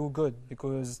to do good,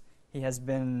 because he has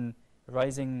been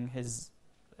raising his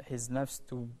nafs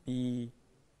to be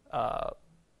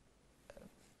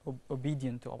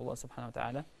obedient to Allah subhanahu wa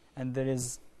ta'ala. And there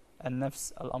is a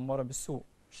nafs al-ammara bis-su',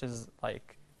 which is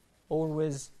like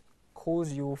always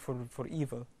calls you for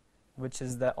evil, which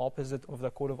is the opposite of the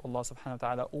call of Allah subhanahu wa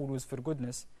ta'ala, always for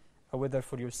goodness, whether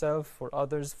for yourself, for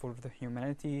others, for the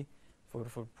humanity, for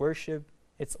worship.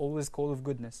 It's always call of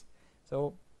goodness.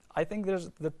 So I think there's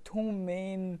the two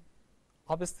main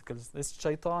obstacles, this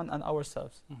shaitan and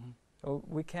ourselves. So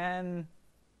we can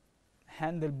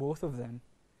handle both of them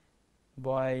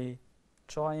by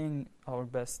trying our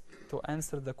best to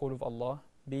answer the call of Allah,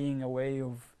 being aware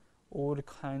of all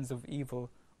kinds of evil,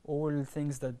 all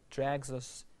things that drags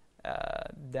us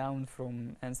down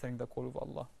from answering the call of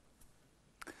Allah.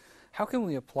 How can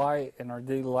we apply in our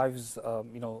daily lives,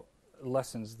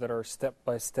 lessons that are step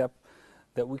by step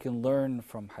that we can learn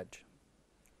from Hajj?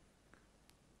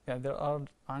 Yeah, there are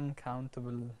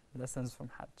uncountable lessons from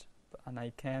Hajj, and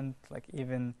I can't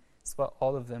even spot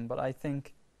all of them, but I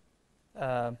think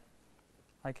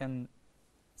I can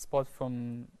spot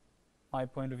from my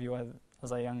point of view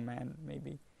as a young man,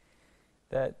 maybe,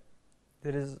 that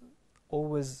there is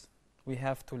always, we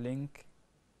have to link,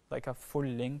 like a full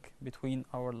link between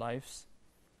our lives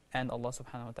and Allah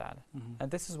subhanahu wa ta'ala. And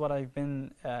this is what I've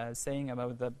been saying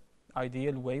about the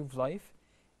ideal way of life,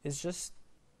 is just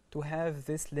to have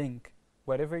this link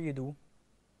wherever you do,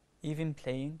 even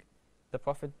playing. The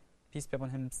Prophet, peace be upon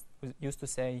him, used to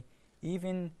say,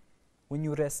 even when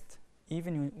you rest,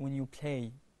 even when you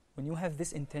play, when you have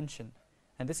this intention,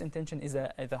 and this intention is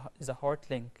a heart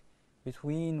link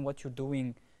between what you're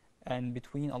doing and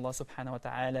between Allah subhanahu wa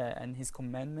ta'ala and His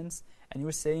commandments, and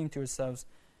you're saying to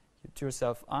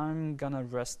yourself, I'm gonna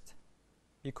rest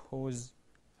because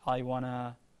I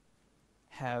wanna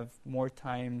have more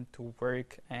time to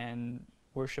work and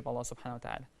worship Allah subhanahu wa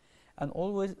ta'ala. And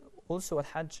always also at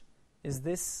Hajj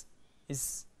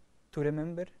is to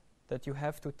remember that you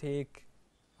have to take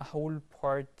a whole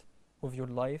part of your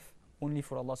life only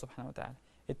for Allah subhanahu wa ta'ala.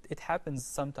 It happens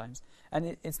sometimes,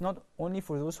 and it's not only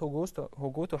for those who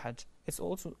go to Hajj. It's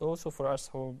also for us,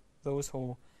 those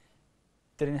who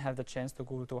didn't have the chance to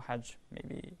go to Hajj.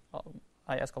 Maybe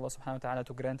I ask Allah subhanahu wa ta'ala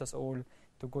to grant us all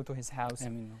to go to His house.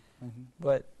 Ameen.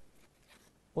 But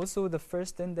also the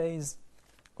first 10 days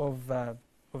of the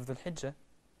Hijjah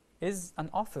is an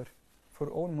offer for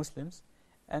all Muslims,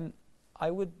 and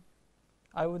I would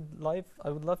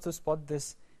love to spot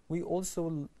this. We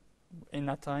also in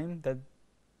a time that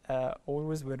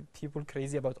always were people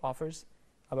crazy about offers,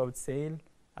 about sale,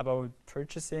 about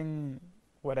purchasing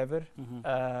whatever,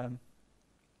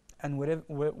 and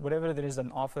wherever there is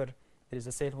an offer, there is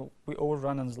a sale, we all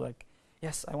run and is like,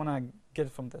 yes, I want to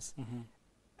get from this.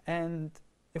 And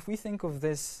if we think of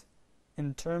this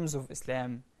in terms of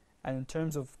Islam and in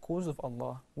terms of cause of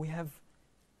Allah, we have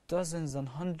dozens and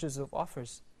hundreds of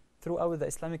offers throughout the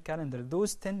Islamic calendar.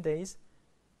 Those 10 days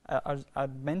are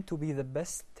meant to be the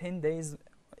best 10 days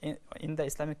in the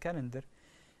Islamic calendar.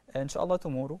 Inshallah,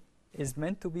 tomorrow is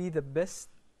meant to be the best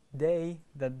day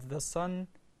that the sun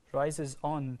rises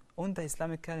on the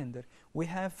Islamic calendar. We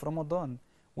have Ramadan.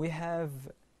 We have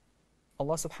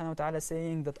Allah subhanahu wa ta'ala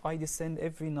saying that I descend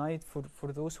every night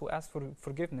for those who ask for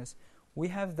forgiveness. We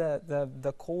have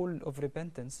the call of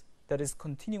repentance that is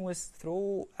continuous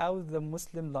throughout the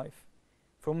Muslim life,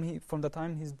 from the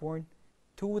time he's born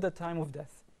to the time of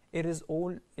death. It's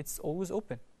always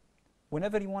open.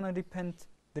 Whenever you want to repent,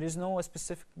 there's no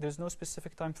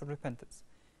specific time for repentance.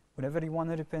 Whenever you want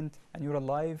to repent and you're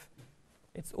alive,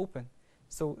 it's open.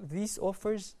 So these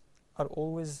offers are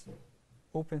always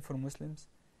open for Muslims.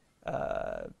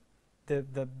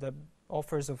 The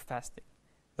offers of fasting,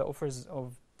 the offers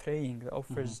of praying, the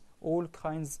offers, all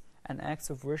kinds and acts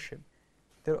of worship.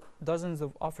 There are dozens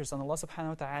of offers, and Allah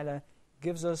subhanahu wa ta'ala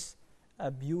gives us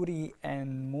a beauty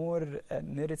and more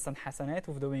merits and hasanat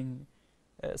of doing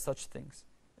such things.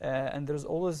 And there's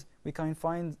always, we can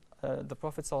find the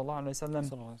Prophet sallallahu alaihi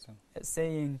wasallam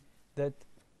saying that,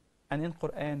 and in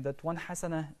Quran, that one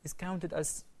hasanah is counted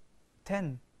as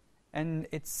 10, and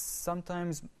it's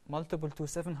sometimes multiple to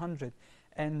 700.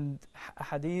 And a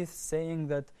hadith saying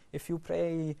that if you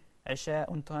pray Isha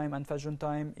on time and Fajr on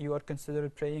time, you are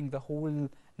considered praying the whole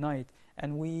night.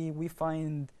 And we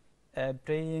find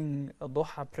praying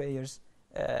Duha prayers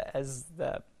as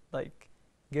the, like,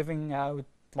 giving out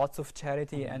lots of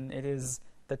charity, and it is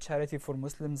the charity for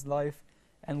Muslims' life.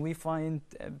 And we find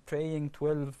praying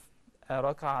 12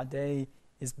 rak'ah a day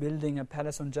is building a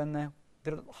palace on Jannah.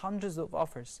 There are hundreds of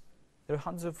offers. There are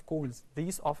hundreds of calls.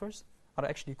 These offers are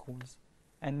actually calls,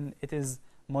 and it is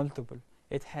multiple.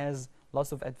 It has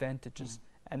lots of advantages,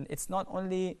 and it's not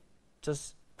only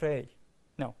just pray.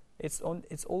 No, it's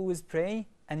always pray,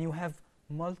 and you have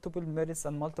multiple merits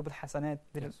and multiple hasanat.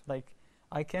 Like,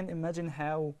 I can't imagine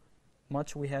how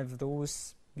much we have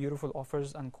those beautiful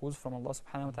offers and calls from Allah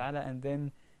subhanahu wa ta'ala, and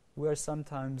then we are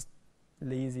sometimes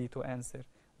lazy to answer.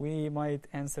 We might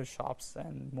answer shops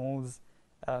and malls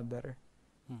better.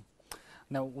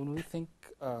 Now, when we think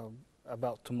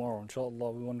about tomorrow,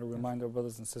 inshallah, we want to remind our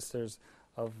brothers and sisters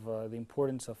of the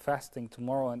importance of fasting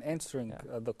tomorrow and answering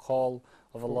the call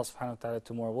of Allah subhanahu wa ta'ala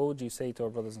tomorrow. What would you say to our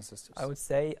brothers and sisters? I would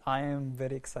say I am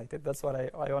very excited. That's what I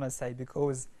want to say,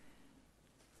 because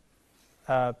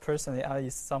personally, I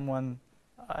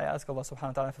ask Allah subhanahu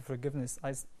wa ta'ala for forgiveness.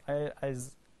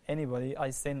 As anybody,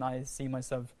 I sin. I see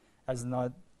myself as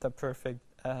not the perfect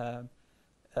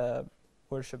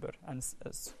worshipper and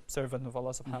servant of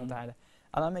Allah subhanahu wa ta'ala.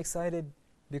 And I'm excited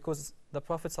because the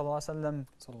Prophet sallallahu alaihi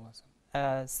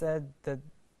wasallam said that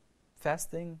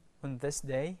fasting on this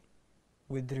day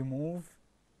would remove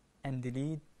and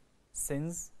delete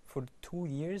sins for 2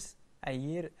 years, a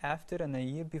year after and a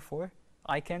year before.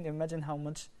 I can't imagine how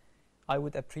much I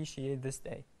would appreciate this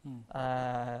day.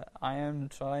 I am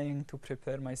trying to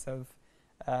prepare myself,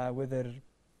 whether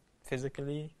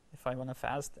physically, if I want to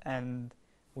fast, and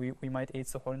we might eat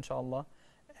suhoor inshallah,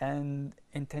 and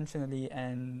intentionally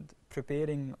and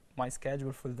preparing my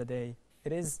schedule for the day.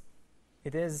 It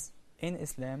is in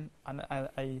Islam, and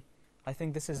I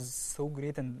think this is so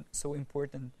great and so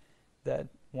important, that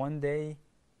one day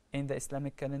in the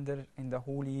Islamic calendar in the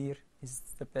whole year is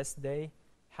the best day,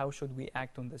 how should we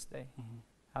act on this day?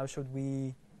 How should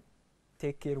we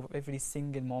take care of every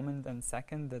single moment and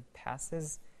second that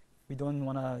passes? We don't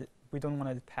wanna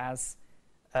pass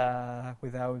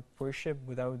without worship,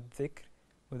 without dhikr,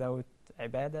 without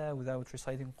ibadah, without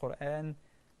reciting Quran,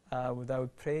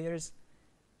 without prayers.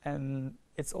 And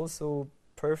it's also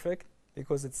perfect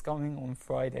because it's coming on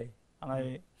Friday,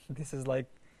 and this is like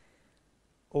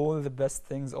all the best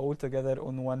things all together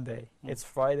on one day. It's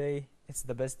Friday, it's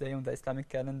the best day on the Islamic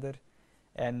calendar,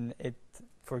 and it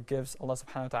forgives Allah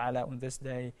subhanahu wa ta'ala on this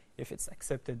day. If it's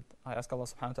accepted, I ask Allah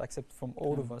subhanahu wa ta'ala to accept from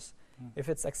all of us. If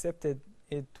it's accepted,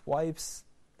 it wipes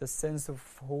the sins of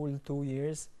whole 2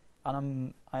 years,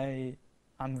 and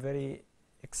I'm very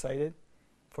excited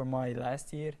for my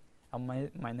last year and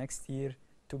my next year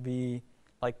to be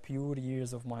like pure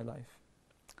years of my life.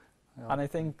 And I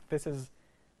think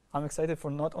I'm excited for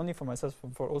not only for myself,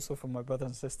 but also for my brothers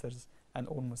and sisters and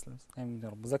all Muslims.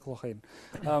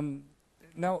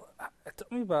 Now, tell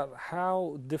me about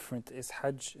how different is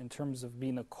Hajj in terms of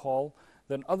being a call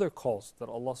than other calls that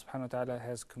Allah subhanahu wa ta'ala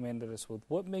has commanded us with.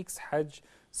 What makes Hajj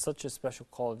such a special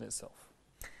call in itself?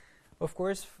 Of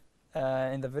course,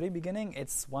 in the very beginning,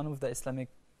 it's one of the Islamic,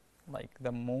 like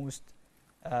the most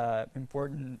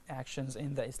important actions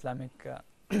in the Islamic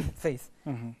faith.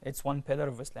 It's one pillar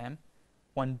of Islam,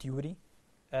 one duty,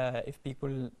 if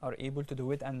people are able to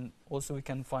do it. And also we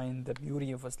can find the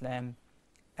beauty of Islam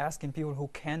asking people who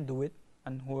can do it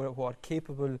and who are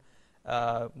capable,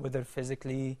 whether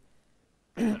physically,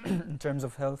 in terms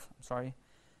of health,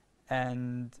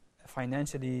 and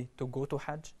financially, to go to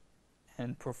Hajj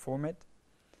and perform it.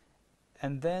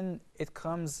 And then it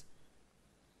comes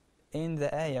in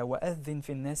the ayah, وَأَذِّن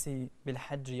فِي النَّاسِ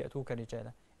بِالْحَجِّ يَأْتُوكَ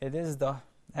رِجَالًا. It is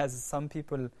as some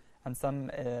people and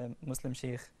some Muslim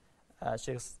sheikhs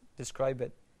describe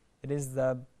it, it is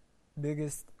the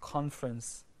biggest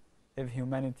conference of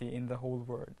humanity in the whole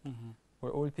world,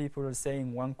 where all people are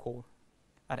saying one call,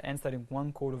 are answering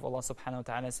one call of Allah subhanahu wa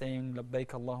ta'ala, saying labbaik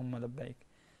Allahumma labbaik.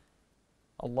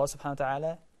 Allah subhanahu wa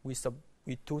ta'ala,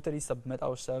 we totally submit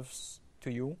ourselves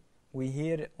to you. We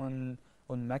here on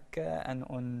Mecca and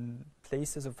on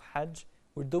places of Hajj,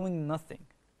 we're doing nothing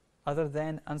other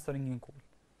than answering your call.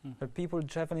 There are people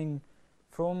traveling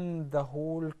from the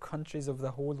whole countries of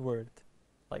the whole world,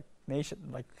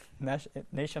 nationwide.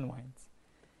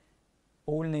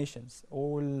 All nations,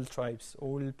 all tribes,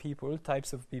 all people, all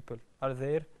types of people are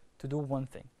there to do one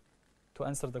thing, to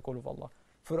answer the call of Allah.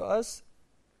 For us,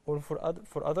 or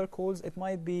for other calls, it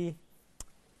might be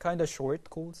kind of short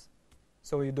calls.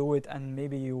 So you do it and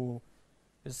maybe you're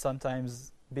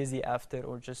sometimes busy after,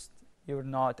 or just you're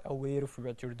not aware of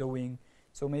what you're doing.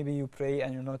 So maybe you pray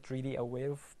and you're not really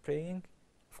aware of praying.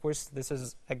 Of course, this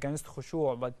is against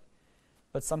khushu',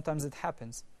 but sometimes it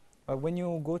happens. But when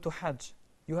you go to Hajj,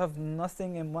 you have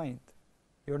nothing in mind.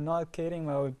 You're not caring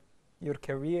about your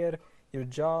career, your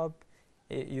job.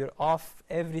 You're off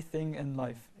everything in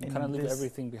life. You kind of leave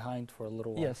everything behind for a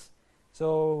little while. Yes.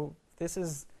 So this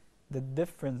is the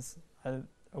difference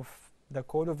of the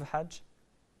call of Hajj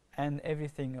and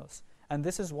everything else. And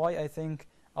this is why I think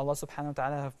Allah subhanahu wa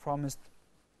ta'ala have promised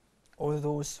all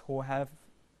those who have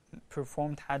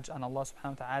performed Hajj and Allah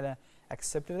subhanahu wa ta'ala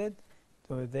accepted it,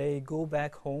 so they go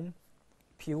back home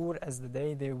pure as the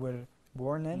day they were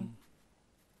born in,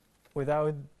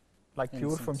 without, like,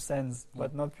 pure from sins,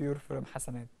 but not pure from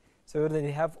hasanat. So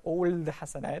they have all the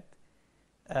hasanat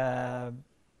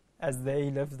as they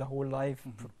live the whole life,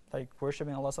 like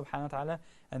worshipping Allah subhanahu wa ta'ala,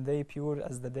 and they pure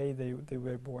as the day they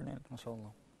were born in.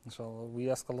 MashaAllah. Inshallah. We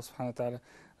ask Allah subhanahu wa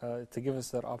ta'ala to give us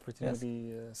that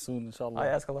opportunity soon, inshallah. I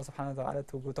ask Allah subhanahu wa ta'ala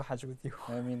to go to Hajj with you.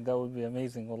 I mean, that would be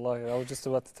amazing, wallahi. I was just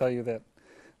about to tell you that.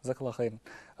 Jazakallah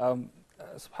khairan.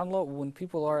 SubhanAllah, when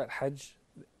people are at Hajj,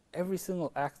 every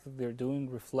single act that they're doing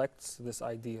reflects this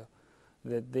idea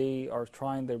that they are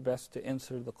trying their best to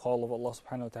answer the call of Allah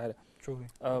subhanahu wa ta'ala. Truly.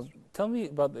 Tell me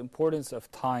about the importance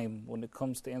of time when it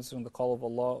comes to answering the call of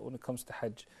Allah when it comes to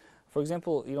Hajj. For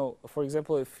example,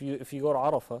 if you go to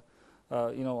Arafah,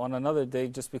 on another day,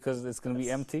 just because it's going to be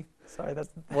empty. Sorry, that's.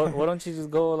 Why don't you just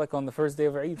go like on the first day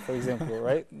of Eid, for example,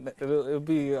 right? It'll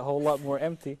be a whole lot more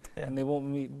empty, and there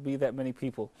won't be that many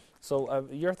people. So,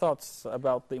 your thoughts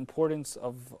about the importance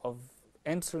of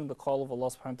answering the call of Allah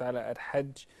subhanahu wa ta'ala at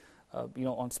Hajj,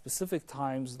 on specific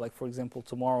times, like for example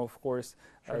tomorrow, of course,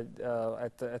 at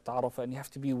Arafah, and you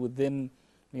have to be within,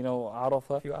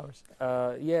 Arafah. A few hours.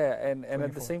 And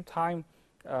at the same time,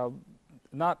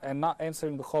 not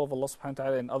answering the call of Allah subhanahu wa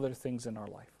ta'ala and other things in our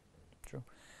life. True.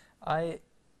 I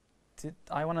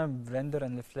want to render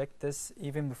and reflect this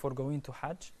even before going to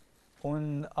Hajj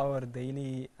on our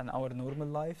daily and our normal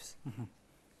lives.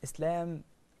 Islam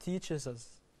teaches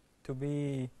us to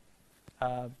be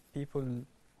people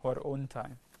who are on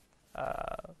time,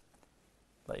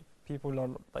 like people are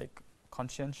like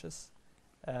conscientious,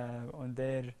 on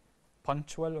their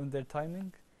punctual on their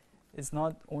timing. It's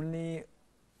not only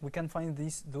we can find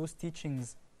those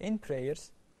teachings in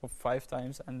prayers of 5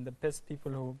 times, and the best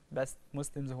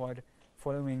Muslims who are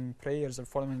following prayers or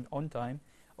following on time.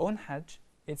 On Hajj,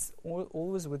 it's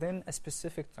always within a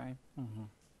specific time.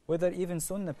 Whether even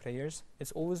Sunnah prayers,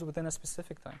 it's always within a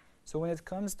specific time. So when it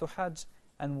comes to Hajj,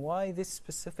 and why this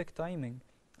specific timing,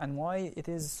 and why it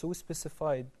is so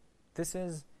specified, this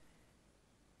is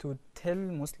to tell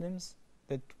Muslims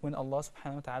that when Allah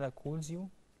subhanahu wa ta'ala calls you,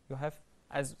 you have,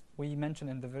 as we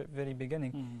mentioned in the very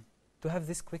beginning, to have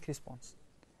this quick response.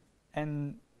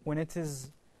 And when it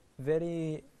is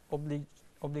very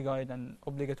obligate and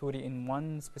obligatory in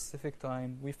one specific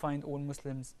time, we find all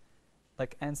Muslims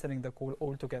like answering the call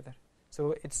all together.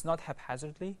 So it's not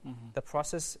haphazardly. The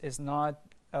process is not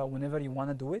whenever you want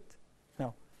to do it.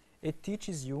 No, it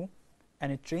teaches you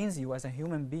and it trains you as a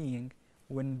human being.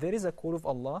 When there is a call of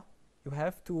Allah, you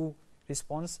have to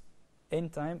respond in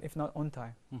time, if not on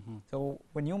time. So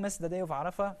when you miss the day of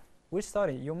Arafah, we're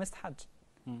sorry, you missed Hajj.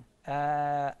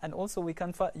 And also you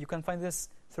can find this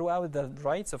throughout the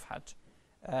rites of Hajj.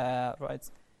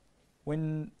 Rights.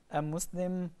 When a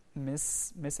Muslim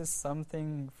misses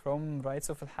something from rites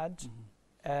of Hajj,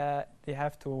 they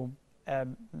have to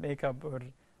make up, or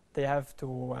they have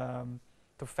to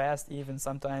fast. Even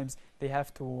sometimes they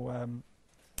have to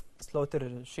slaughter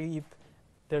a sheep.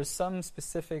 There's some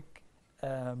specific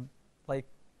like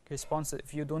response.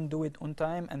 If you don't do it on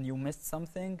time and you missed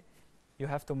something, you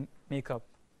have to make up.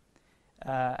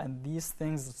 And these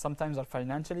things sometimes are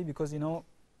financially, because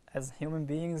as human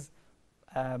beings,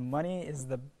 money is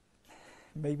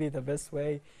maybe the best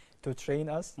way to train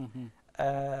us.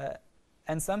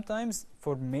 And sometimes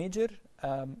for major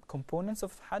components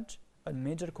of Hajj and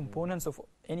major components of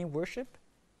any worship,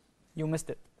 you missed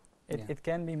it. It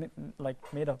can be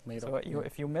made up.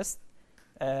 If you missed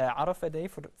Arafah day,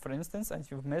 for instance, and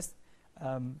you've missed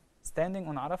standing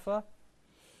on Arafah,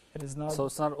 it is not. So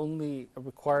it's not only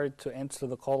required to answer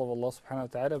the call of Allah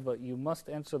subhanahu wa ta'ala, but you must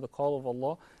answer the call of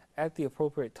Allah at the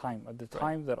appropriate time, at the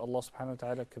time that Allah subhanahu wa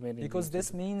ta'ala commanded. Because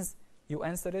this means you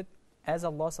answer it as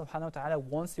Allah subhanahu wa ta'ala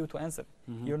wants you to answer.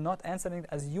 You're not answering it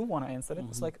as you want to answer it.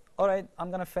 It's like, all right,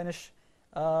 I'm going to finish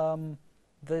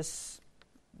this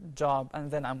job and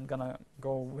then I'm going to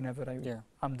go whenever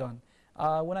I'm done.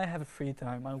 When I have free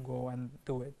time, I'll go and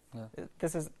do it.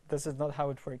 This is not how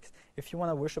it works. If you want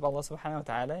to worship Allah subhanahu wa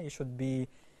ta'ala, you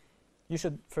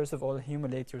should first of all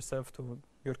humiliate yourself to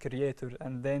your Creator,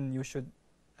 and then you should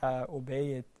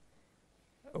obey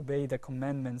the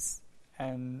commandments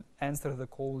and answer the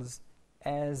calls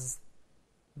as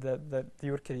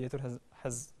your Creator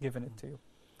has given it to you.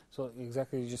 So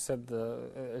exactly, you just said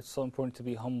it's so important to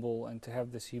be humble and to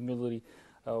have this humility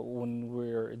when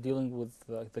we're dealing with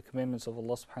the commandments of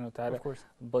Allah subhanahu wa ta'ala. Of course.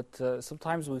 But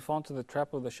sometimes we fall into the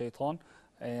trap of the shaitan,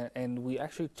 and we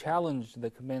actually challenge the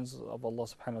commands of Allah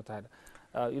subhanahu wa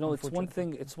ta'ala.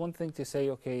 It's one thing to say,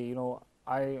 okay,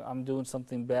 I'm doing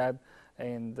something bad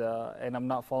and I'm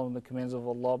not following the commands of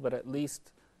Allah, but at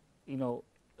least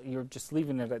you're just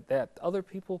leaving it at that. Other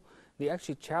people, they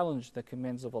actually challenge the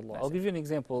commands of Allah. I'll give you an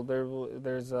example.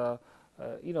 There's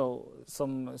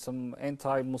some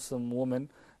anti-Muslim woman.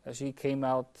 She came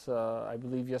out, I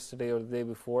believe yesterday or the day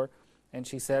before, and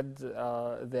she said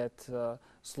that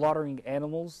slaughtering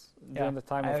animals during the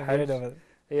time of Hajj, heard of it.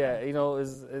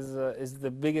 is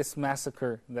the biggest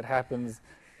massacre that happens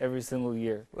every single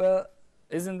year. Well,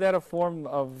 isn't that a form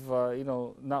of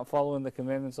not following the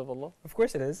commandments of Allah? Of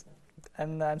course it is.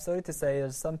 And I'm sorry to say,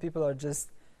 some people are just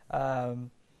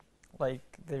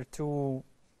they're too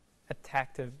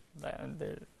attractive, and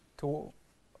they're too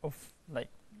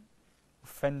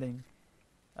offending.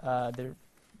 They're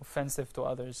offensive to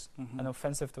others and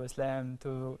offensive to Islam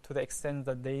to the extent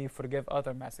that they forgive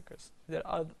other massacres. There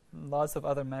are lots of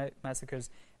other massacres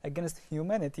against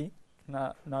humanity,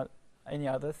 not any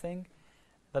other thing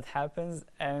that happens,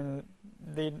 and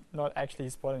they're not actually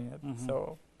spoiling it.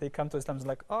 So they come to Islam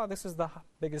like, oh, this is the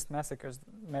biggest massacre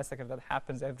that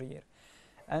happens every year.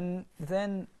 And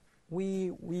then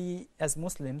we as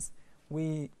Muslims,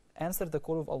 we answer the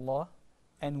call of Allah,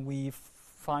 and we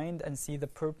find and see the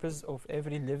purpose of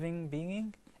every living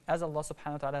being as Allah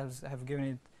subhanahu wa ta'ala have given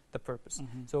it the purpose.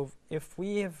 So if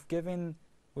we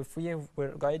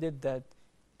were guided that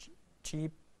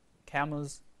sheep,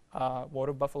 camels,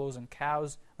 water buffaloes and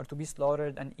cows are to be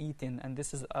slaughtered and eaten, and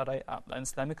this is an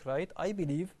Islamic right, I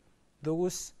believe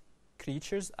those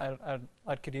creatures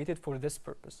are created for this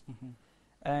purpose.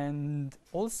 And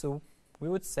also we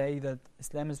would say that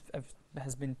Islam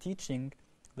has been teaching,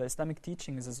 the Islamic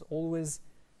teachings is always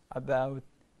about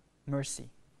mercy,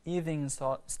 even in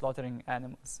slaughtering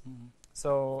animals.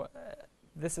 So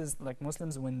this is like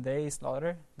Muslims, when they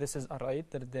slaughter, this is a right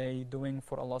that they doing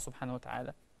for Allah subhanahu wa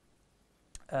ta'ala.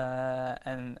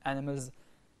 And animals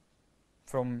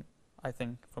from, I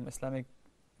think, from Islamic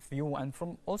view and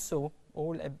from also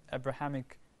all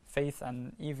Abrahamic faith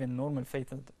and even normal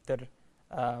faith, they're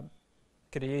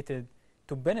created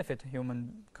to benefit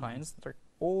humankind.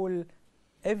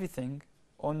 Everything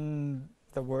on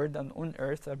the world and on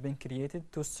earth are being created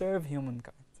to serve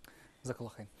humankind.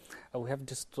 Jazakallah khair. We have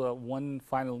just one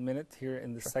final minute here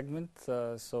in this segment,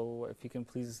 so if you can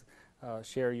please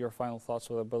share your final thoughts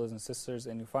with our brothers and sisters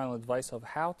and your final advice of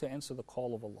how to answer the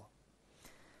call of Allah.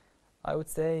 I would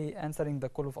say answering the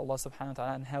call of Allah subhanahu wa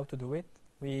ta'ala and how to do it.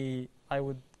 I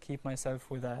would keep myself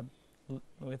with a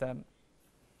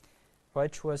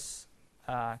righteous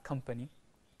company.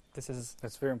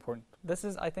 That's very important. This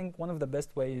is, I think, one of the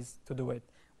best ways to do it.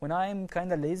 When I'm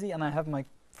kind of lazy and I have my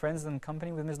friends and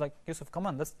company with me, it's like, Yusuf, come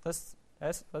on, let's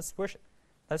worship,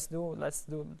 let's do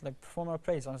like perform our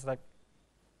praise. And it's like,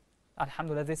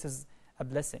 Alhamdulillah, this is a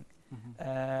blessing.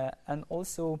 And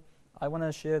also, I want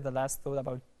to share the last thought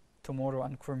about tomorrow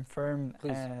and confirm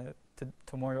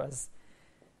tomorrow as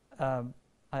I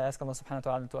ask Allah subhanahu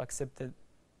wa ta'ala to accept it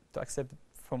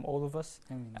from all of us.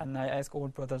 And I ask all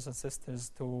brothers and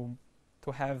sisters to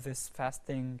have this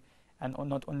fasting, and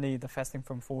not only the fasting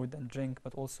from food and drink,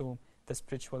 but also the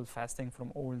spiritual fasting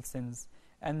from all sins.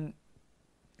 And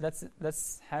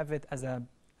let's have it as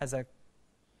a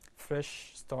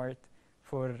fresh start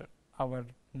for our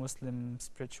Muslim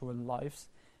spiritual lives.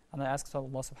 And I ask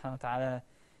Allah subhanahu wa ta'ala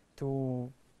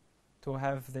to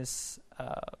have this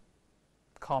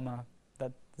karma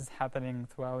that is happening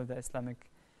throughout the Islamic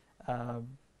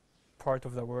part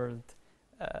of the world.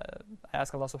 I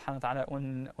ask Allah subhanahu wa ta'ala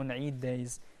on Eid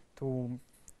days to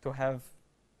have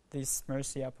this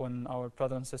mercy upon our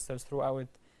brothers and sisters throughout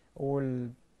all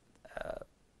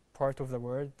part of the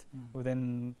world,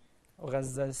 within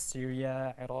Gaza,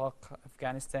 Syria, Iraq,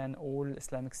 Afghanistan, all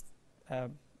Islamic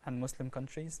and Muslim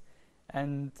countries.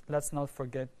 And let's not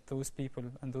forget those people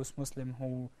and those Muslims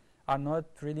who are not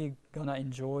really gonna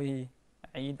enjoy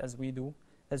Eid as we do.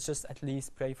 Let's just at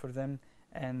least pray for them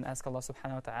and ask Allah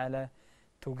subhanahu wa ta'ala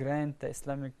to grant the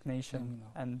Islamic nation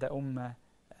and the Ummah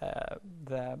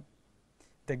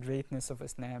the greatness of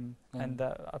Islam and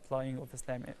the applying of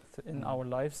Islam in our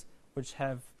lives, which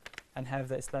have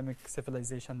the Islamic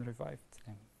civilization revived.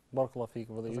 Barakallah feek,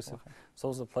 Brother Yusuf. So it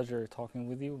was a pleasure talking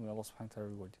with you. May Allah subhanahu wa ta'ala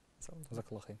reward you.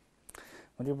 Jazakallah khair.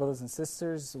 My dear brothers and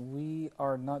sisters, we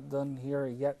are not done here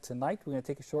yet tonight. We're going to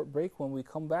take a short break. When we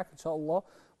come back, inshallah,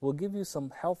 we'll give you some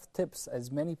health tips,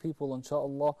 as many people,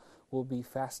 inshallah, will be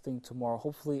fasting tomorrow.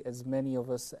 Hopefully, as many of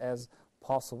us as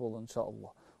possible,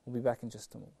 inshallah. We'll be back in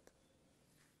just a moment.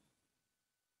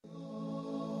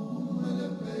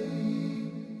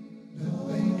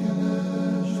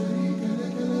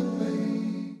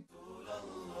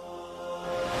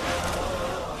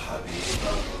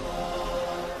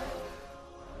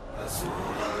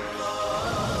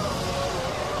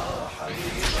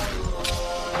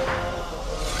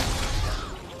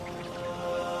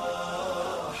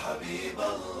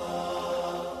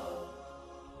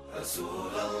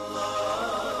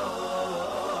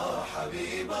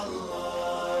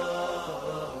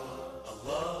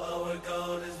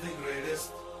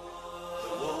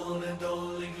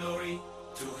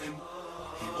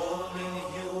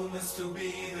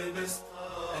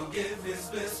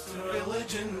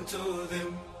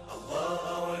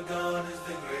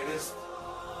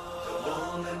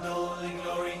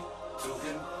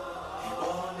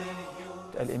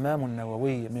 Al-Imam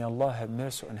al-Nawawi, may Allah have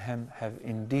mercy on him, have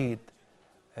indeed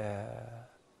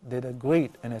did a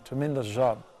great and a tremendous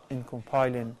job in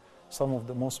compiling some of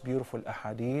the most beautiful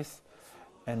ahadith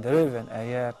and relevant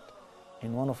ayat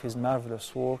in one of his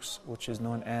marvelous works, which is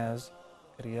known as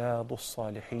Riyadus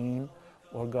Salihin,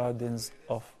 or Gardens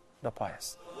of the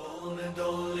Pious.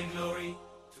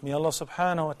 May Allah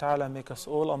subhanahu wa ta'ala make us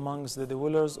all amongst the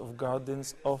dwellers of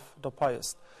Gardens of the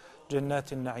Pious.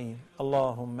 Jannat al-Na'im.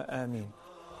 Allahumma ameen.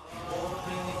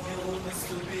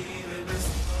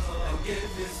 Give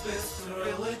his best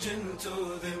religion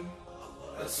to them.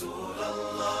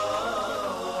 Rasulullah,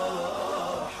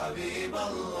 Habib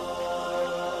Allah.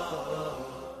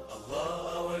 Allah,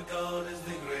 our God, is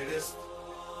the greatest.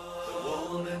 The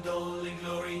one and only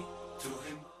glory to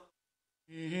him.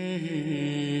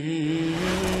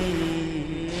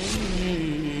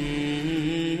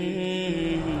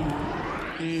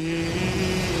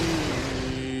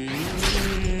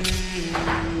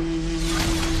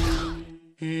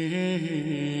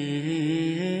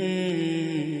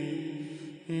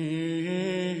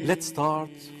 Let's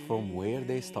start from where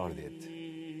they started.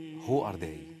 Who are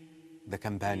they? The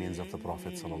companions of the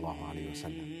Prophet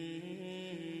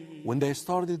ﷺ. When they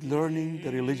started learning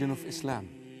the religion of Islam,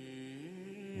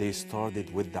 they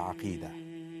started with the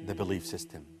Aqidah, the belief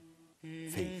system,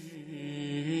 faith.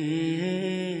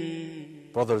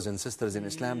 Brothers and sisters in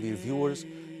Islam, dear viewers,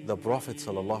 the Prophet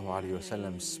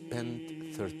ﷺ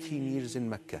spent 13 years in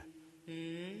Mecca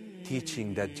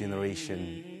teaching that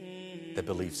generation the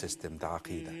belief system, the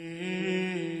Aqidah.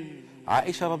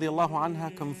 Aisha radiallahu anha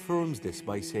confirms this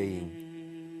by saying,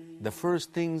 the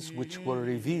first things which were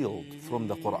revealed from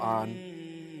the Quran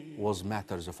was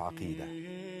matters of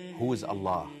Aqidah. Who is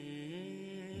Allah?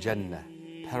 Jannah,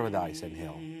 paradise and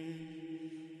hell.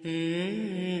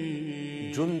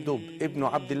 Jundub ibn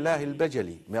Abdullah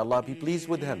al-Bajali, may Allah be pleased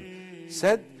with him,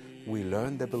 said, we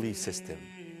learned the belief system,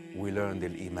 we learned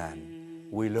the Iman,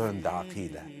 we learned the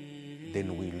Aqidah,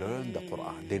 then we learned the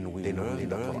Quran, then we learned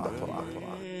the Quran.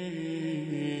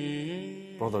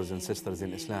 Brothers and sisters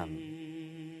in Islam,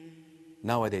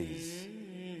 nowadays,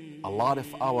 a lot of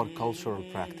our cultural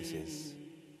practices,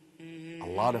 a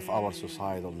lot of our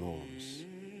societal norms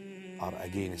are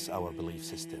against our belief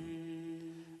system.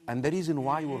 And the reason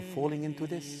why we're falling into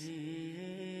this,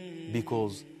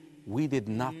 because we did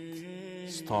not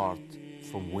start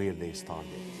from where they started.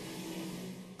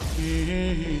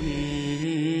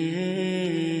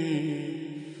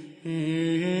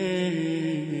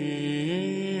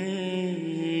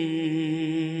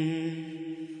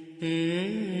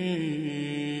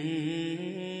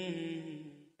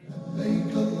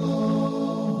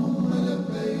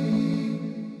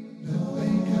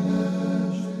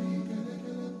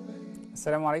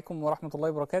 Assalamu alaikum wa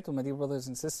rahmatullahi wa barakatuh, my dear brothers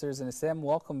and sisters in Islam.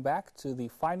 Welcome back to the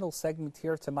final segment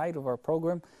here tonight of our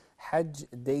program, Hajj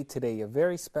Day Today, a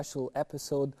very special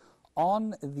episode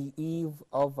on the eve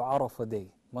of Arafah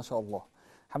Day. MashaAllah.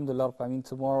 Alhamdulillah, I mean,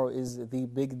 tomorrow is the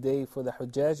big day for the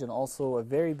Hujjaj and also a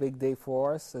very big day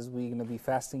for us as we're going to be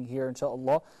fasting here,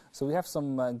 inshaAllah. So we have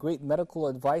some great medical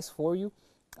advice for you.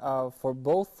 For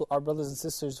both our brothers and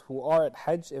sisters who are at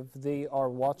Hajj, if they are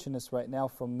watching us right now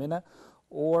from Mina,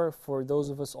 or for those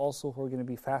of us also who are going to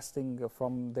be fasting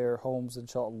from their homes,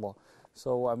 inshaAllah.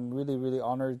 So I'm really, really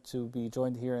honored to be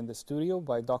joined here in the studio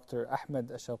by Dr. Ahmed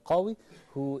Ashalqawi,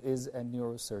 who is a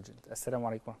neurosurgeon. Assalamu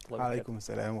alaikum wa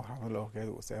rahmatullahi wa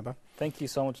barakatuh. Thank you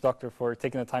so much, Doctor, for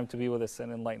taking the time to be with us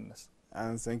and enlighten us.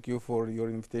 And thank you for your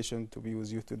invitation to be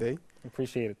with you today.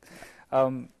 Appreciate it.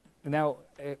 Now,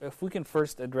 if we can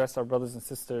first address our brothers and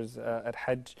sisters at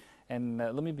Hajj, and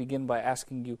let me begin by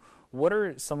asking you, what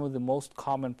are some of the most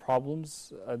common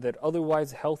problems that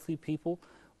otherwise healthy people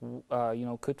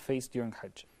could face during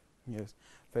Hajj? Yes.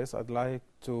 First, I'd like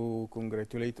to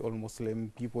congratulate all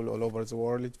Muslim people all over the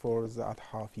world for the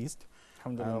Adha feast.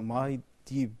 My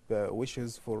deep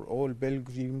wishes for all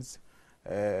pilgrims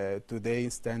today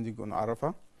standing on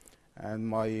Arafah, and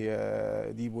my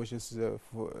deep wishes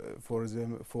for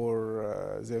them.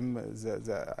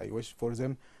 I wish for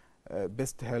them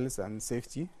best health and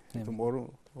safety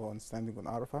tomorrow on standing on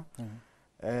Arafah.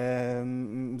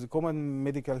 The common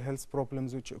medical health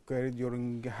problems which occur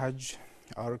during Hajj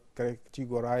are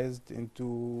categorized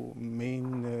into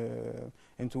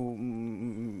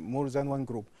more than one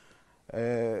group.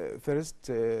 First,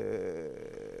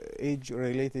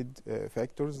 age-related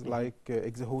factors like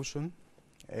exhaustion,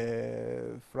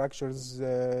 fractures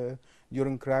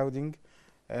during crowding,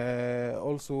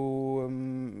 also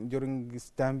during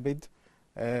stampede.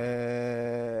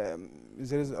 There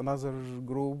is another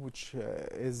group which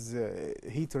is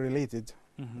heat-related,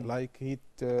 like heat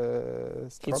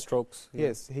strokes.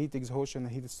 Yes, heat exhaustion,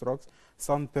 heat strokes,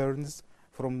 sunburns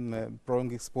from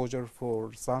prolonged exposure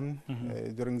for sun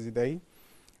during the day.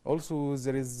 Also,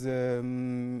 there is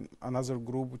another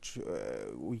group which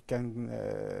we can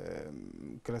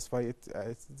classify it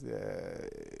as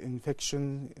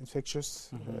infectious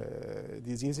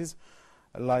diseases,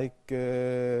 like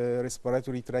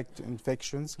respiratory tract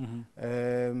infections,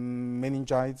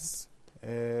 meningitis,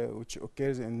 which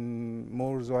occurs in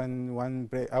more than one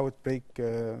outbreak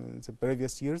the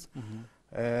previous years.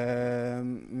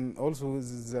 Also,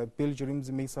 the pilgrims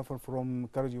may suffer from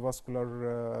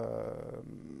cardiovascular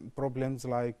problems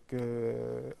like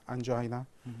angina,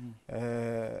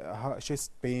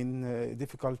 chest pain,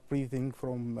 difficult breathing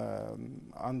from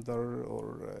under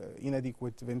or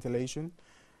inadequate ventilation.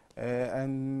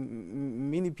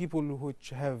 And many people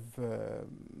which have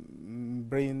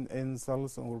brain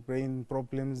insults or brain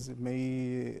problems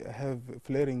may have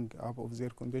flaring up of their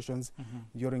conditions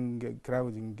during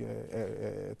crowding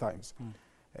times.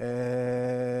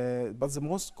 But the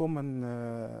most common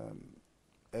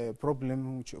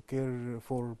problem which occur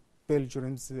for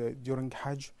pilgrims during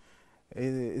Hajj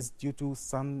is due to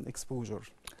sun exposure.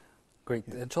 Great.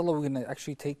 Inshallah, we're going to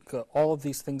actually take all of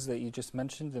these things that you just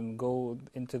mentioned and go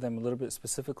into them a little bit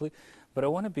specifically. But I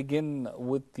want to begin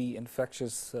with the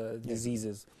infectious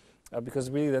diseases because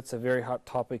really that's a very hot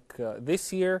topic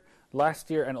this year, last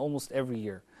year, and almost every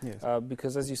year. Yes.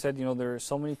 Because as you said, there are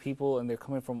so many people and they're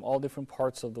coming from all different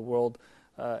parts of the world.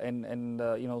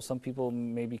 Some people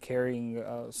may be carrying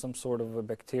some sort of a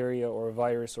bacteria or a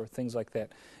virus or things like that.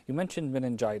 You mentioned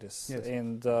meningitis, yes.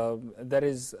 and that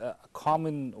is a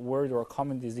common word or a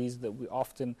common disease that we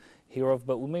often hear of,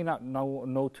 but we may not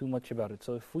know too much about it.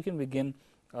 So if we can begin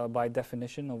by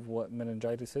definition of what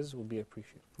meningitis is, would be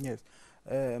appreciated. Yes.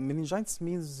 Meningitis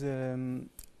means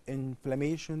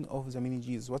inflammation of the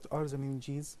meninges. What are the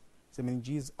meninges? The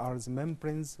meninges are the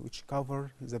membranes which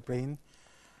cover the brain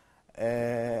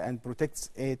and protects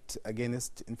it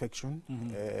against infection,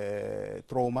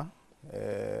 trauma,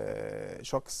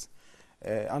 shocks.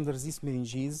 Under these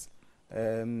meninges,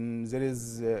 there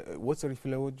is watery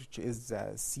fluid, which is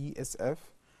CSF.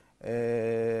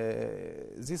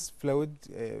 This fluid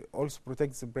also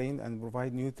protects the brain and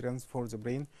provide nutrients for the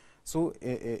brain. So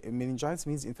meningitis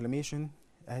means inflammation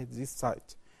at this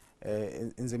site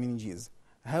in the meninges.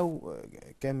 How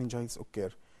can meningitis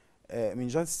occur?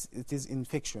 Meningitis, it is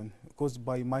infection caused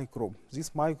by microbe. This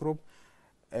microbe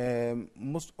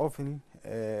most often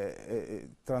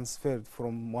transferred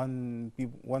from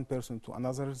one person to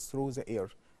another through the air,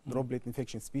 droplet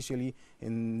infection, especially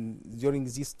during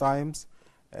these times.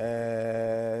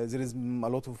 There is a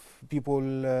lot of people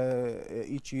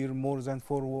each year, more than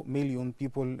 4 million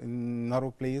people in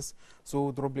narrow place.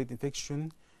 So droplet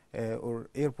infection or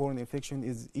airborne infection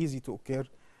is easy to occur.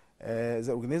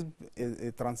 The organism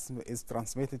is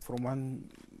transmitted from one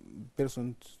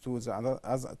person to the other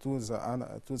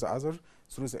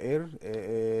through the air,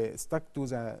 stuck to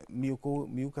the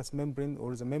mucous membrane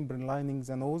or the membrane lining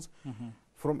the nose.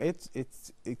 From it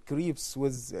creeps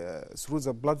through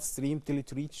the bloodstream till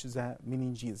it reaches the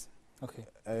meninges. Okay.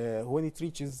 When it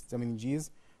reaches the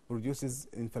meninges, produces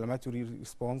inflammatory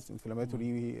response,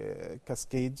 inflammatory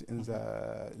cascade in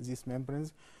these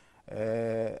membranes.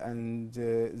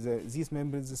 These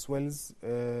membranes swells,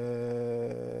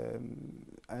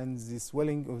 and the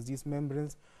swelling of these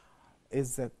membranes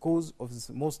is the cause of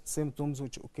most symptoms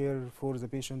which occur for the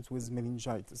patient with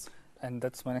meningitis. And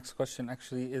that's my next question,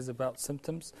 actually, is about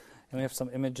symptoms. And we have some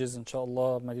images,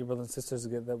 inshallah, my dear brothers and sisters,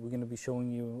 that we're going to be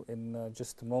showing you in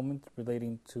just a moment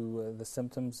relating to the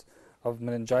symptoms of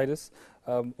meningitis.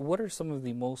 What are some of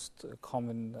the most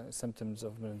common symptoms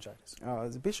of meningitis?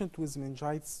 The patient with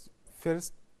meningitis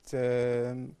first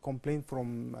complain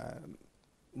from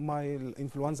mild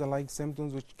influenza-like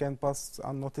symptoms which can pass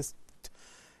unnoticed,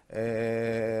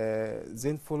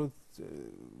 then followed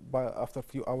after a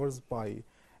few hours by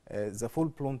the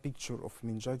full-blown picture of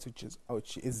meningitis,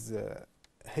 which is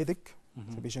headache.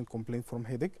 The patient complains from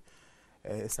headache.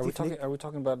 Are we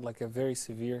talking about like a very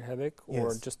severe headache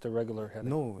or just a regular headache?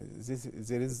 No,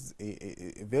 there is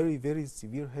a very, very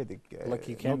severe headache. Like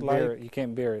you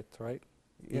can't bear it, right?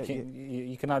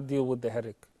 You cannot deal with the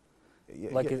headache.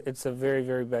 It's a very,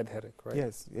 very bad headache, right?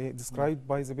 Yes, described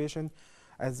by the patient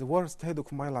as the worst headache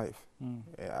of my life.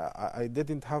 I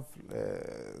didn't have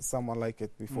someone like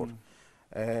it before.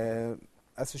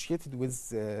 Associated with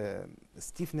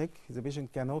stiff neck, the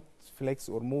patient cannot flex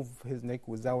or move his neck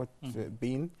without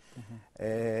pain.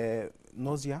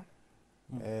 Nausea,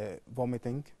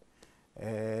 vomiting,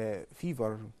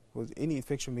 fever, because any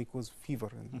infection may cause fever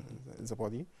in the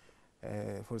body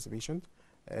for the patient.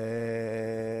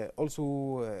 Also,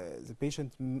 the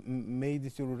patient may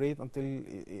deteriorate until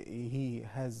he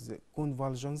has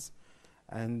convulsions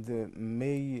and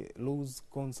may lose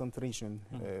concentration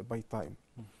by time.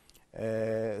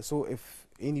 So if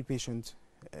any patient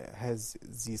has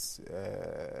these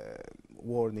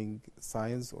warning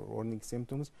signs or warning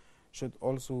symptoms, should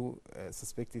also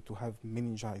suspect it to have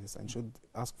meningitis and should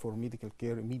ask for medical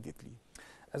care immediately.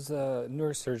 As a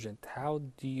neurosurgeon, how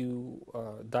do you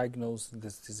diagnose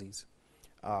this disease?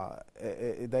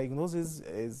 Diagnosis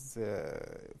is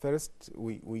first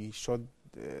we should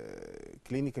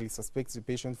clinically suspect the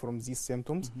patient from these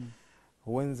symptoms.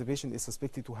 When the patient is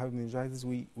suspected to have meningitis,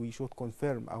 we should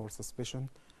confirm our suspicion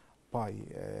by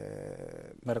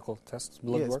medical tests,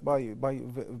 blood work?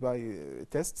 by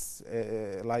tests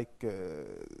like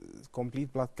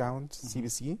complete blood count,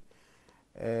 CBC.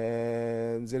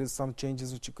 There is some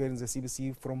changes which occur in the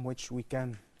CBC from which we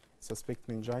can suspect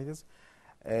meningitis.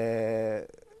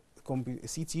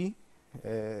 CT,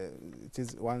 it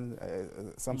is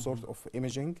some sort of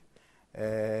imaging.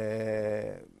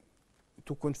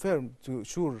 to confirm, to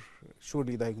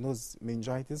surely diagnose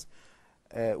meningitis,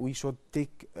 we should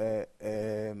take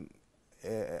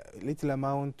little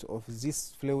amount of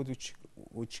this fluid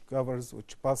which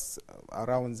pass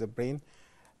around the brain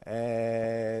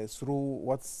through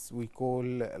what we call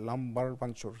lumbar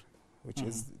puncture, which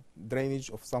is drainage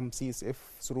of some CSF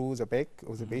through the back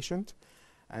of the patient,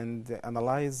 and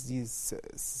analyze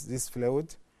this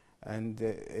fluid, and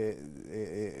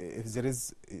if there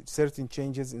is certain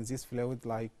changes in this fluid,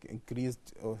 like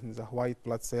increased in the white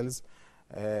blood cells,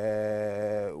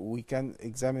 we can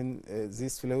examine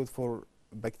this fluid for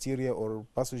bacteria or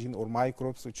pathogen or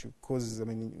microbes which cause the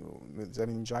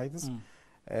meningitis.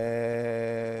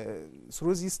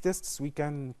 Through these tests, we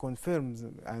can confirm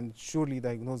and surely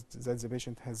diagnose that the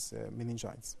patient has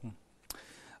meningitis.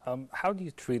 How do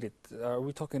you treat it? Are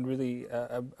we talking really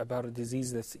about a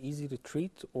disease that's easy to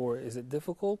treat, or is it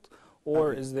difficult,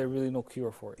 or is there really no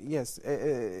cure for it? Yes,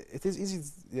 it is easy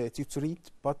to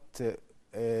treat, but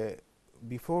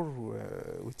before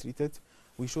we treat it,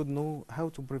 we should know how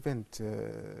to prevent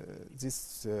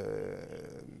this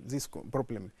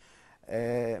problem.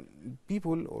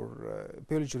 People or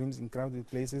pilgrims in crowded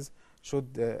places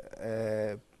should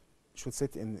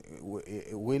sit in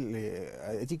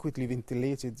adequately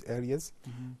ventilated areas,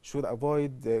 should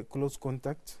avoid close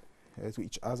contact to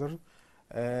each other,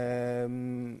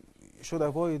 should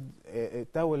avoid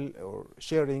towel or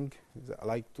sharing,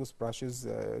 like toothbrushes,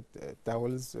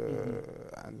 towels,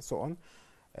 and so on.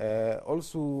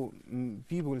 Also,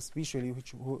 people especially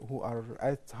who are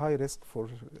at high risk for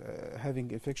having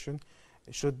infection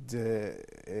should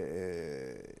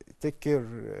take care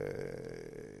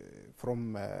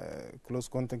from close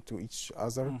contact to each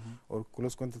other or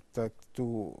close contact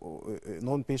to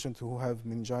non-patients who have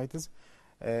meningitis.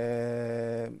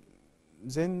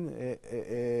 Then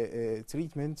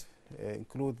treatment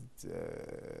include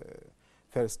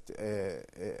first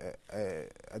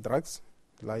drugs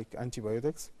like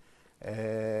antibiotics,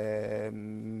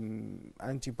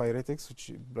 antipyretics,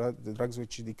 the drugs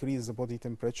which decrease the body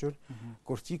temperature,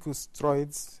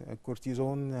 corticosteroids.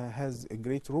 Cortisone has a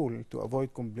great role to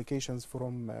avoid complications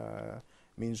from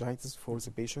meningitis for the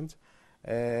patient,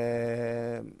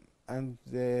 and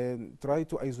try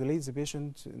to isolate the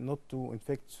patient not to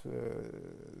infect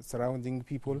surrounding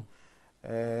people. IV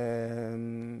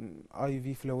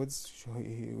fluids,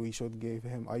 we should give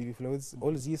him IV fluids.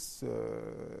 All these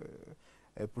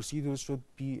procedures should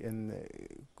be in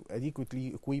adequately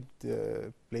equipped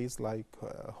place like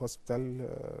hospital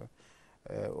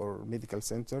or medical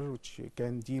center, which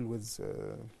can deal with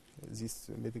this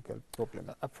medical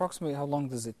problem. Approximately how long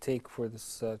does it take for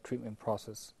this treatment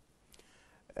process?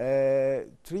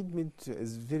 Treatment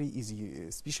is very easy,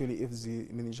 especially if the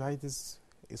meningitis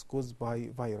is caused by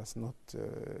virus, not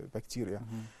bacteria.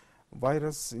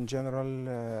 Virus in general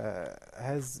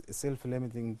has a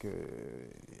self-limiting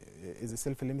is a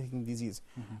self-limiting disease.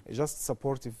 Just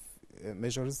supportive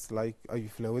measures like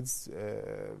IV fluids,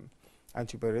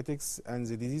 antibiotics, and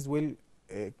the disease will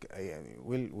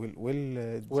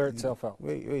wear itself out.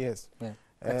 Yes. Yeah.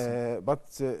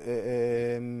 But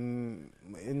in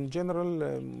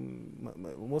general,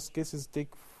 most cases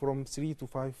take from 3 to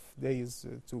 5 days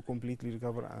to completely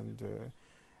recover and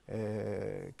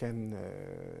can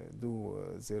do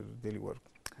their daily work.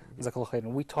 Jazakallah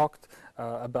khairan. We talked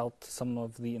about some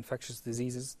of the infectious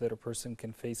diseases that a person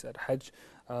can face at Hajj.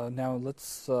 Now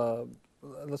let's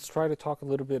try to talk a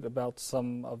little bit about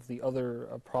some of the other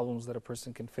problems that a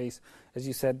person can face. As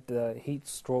you said, heat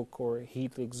stroke or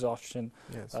heat exhaustion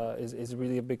is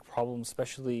really a big problem,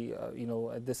 especially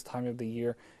at this time of the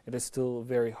year. It is still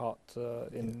very hot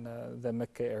in the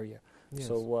Mecca area. Yes.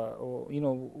 So,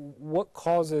 what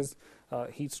causes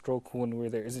heat stroke when we're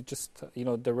there? Is it just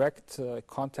direct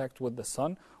contact with the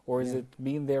sun, or is it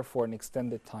being there for an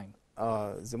extended time?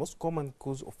 The most common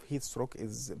cause of heat stroke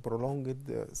is prolonged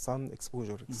sun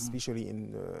exposure, especially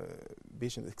in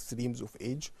patient extremes of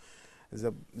age.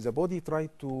 The body tries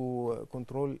to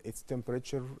control its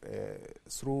temperature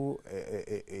through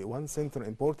one center,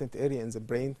 important area in the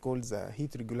brain called the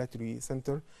heat regulatory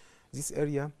center. This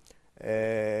area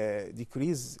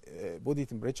decrease body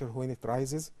temperature when it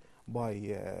rises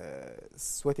by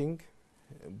sweating,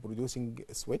 producing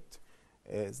sweat.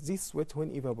 This sweat,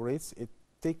 when evaporates, it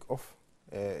take off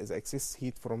the excess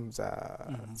heat from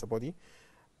the body.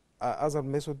 Other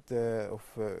method of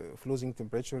losing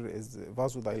temperature is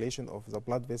vasodilation of the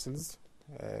blood vessels,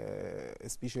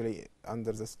 especially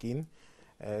under the skin,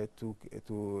 to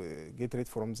get rid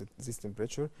from this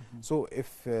temperature. So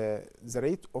if the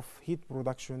rate of heat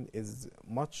production is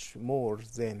much more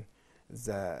than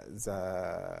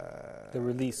the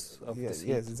release of this heat.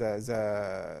 Yes,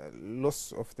 the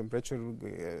loss of temperature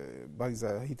by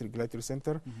the heat regulatory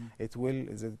center. It will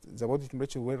the body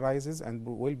temperature will rises and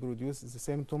will produce the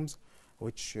symptoms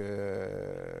which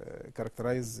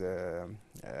characterize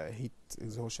heat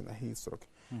exhaustion and heat stroke.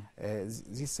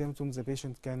 These symptoms, the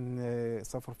patient can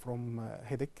suffer from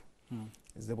headache.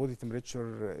 The body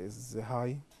temperature is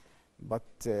high, but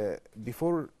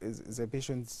before the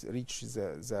patient reach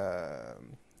the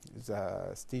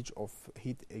stage of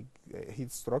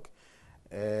heat stroke,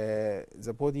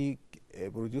 the body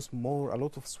produce a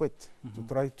lot of sweat to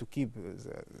try to keep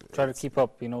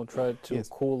up, try to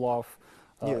cool off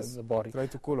the body. Try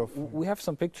to cool off. We have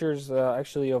some pictures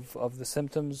actually of the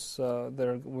symptoms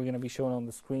that we're going to be shown on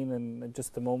the screen in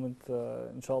just a moment,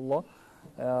 inshallah.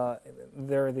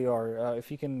 There they are. If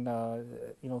you can,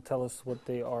 tell us what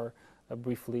they are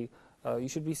briefly. You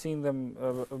should be seeing them,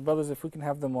 brothers. If we can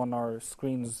have them on our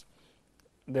screens,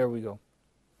 there we go.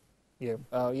 Yeah,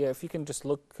 If you can just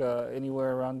look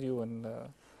anywhere around you and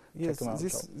check them out.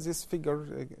 This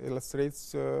figure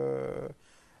illustrates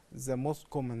the most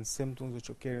common symptoms which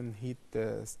occur in heat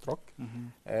stroke.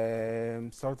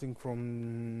 Starting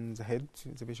from the head,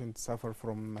 the patient suffer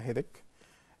from headache,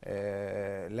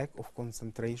 lack of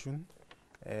concentration,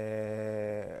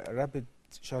 rapid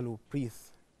shallow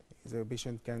breath. The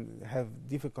patient can have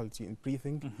difficulty in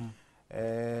breathing.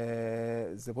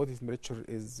 The body temperature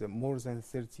is more than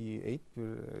 38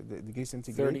 degrees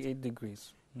centigrade. 38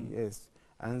 degrees. Yes.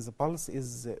 And the pulse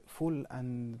is full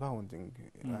and bounding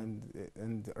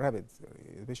and rapid.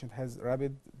 The patient has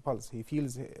rapid pulse. He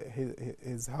feels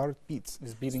his heart beats.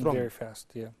 It's beating strong. Very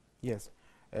fast, yeah. Yes.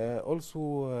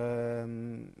 Also,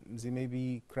 there may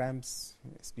be cramps,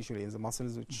 especially in the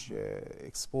muscles, which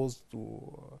exposed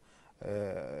to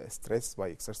stress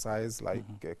by exercise, like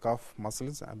calf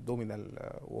muscles, abdominal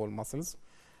wall muscles.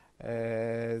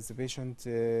 The patient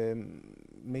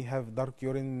may have dark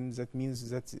urine. That means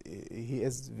that he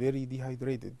is very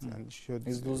dehydrated and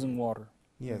he's losing water.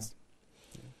 Yes.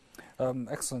 Yeah.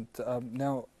 Excellent.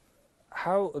 Now,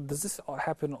 how does this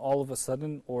happen all of a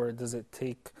sudden, or does it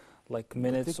take like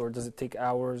minutes, or does it take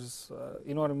hours?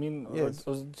 You know what I mean? Yes.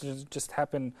 Or does it just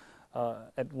happen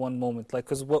at one moment? Like,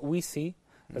 because what we see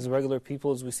as regular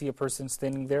people is we see a person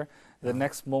standing there, the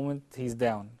next moment he's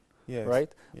down. Yes.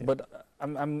 Right? Yeah. But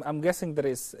I'm guessing that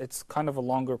it's kind of a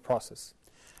longer process.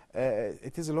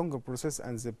 It is a longer process,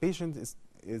 and the patient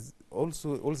is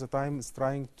also all the time is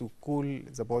trying to cool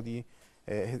the body,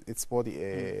 its body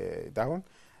down.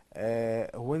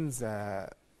 When the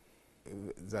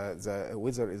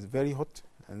weather is very hot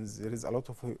and there is a lot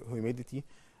of humidity,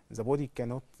 the body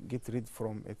cannot get rid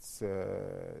from its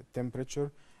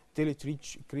temperature till it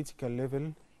reach critical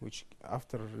level, which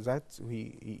after that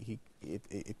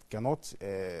it cannot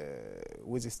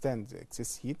withstand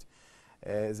excess heat.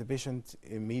 The patient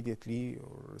immediately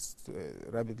or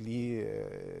rapidly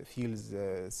feels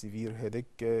severe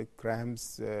headache,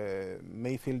 cramps,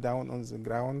 may fall down on the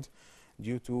ground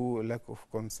due to lack of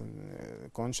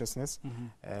consciousness,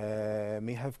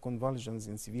 may have convulsions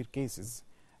in severe cases.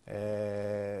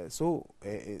 So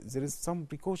there is some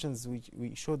precautions which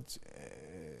we should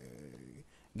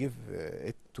give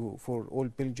it for all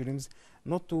pilgrims,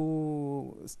 not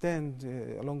to stand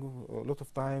a lot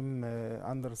of time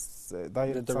under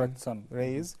direct sun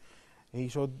rays. He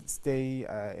should stay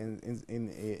in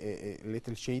a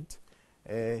little shade.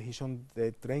 He should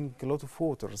drink a lot of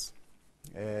waters.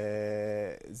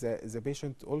 The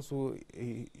patient also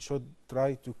he should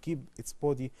try to keep its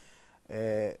body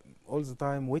all the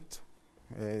time wet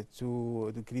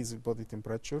to decrease the body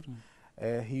temperature.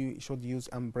 He should use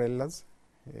umbrellas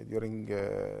during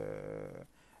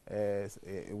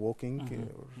walking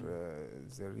or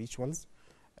the rituals.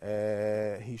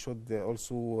 He should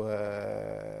also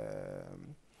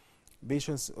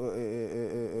patients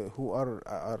who are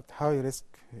at high risk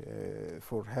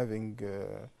for having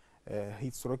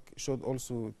heat stroke should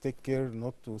also take care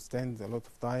not to stand a lot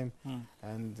of time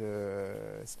and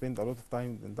spend a lot of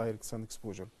time in direct sun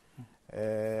exposure.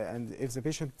 And if the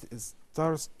patient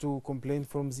starts to complain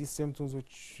from these symptoms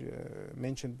which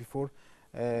mentioned before,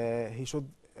 he should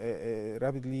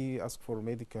rapidly ask for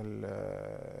medical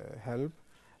help.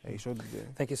 He should.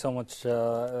 Thank you so much.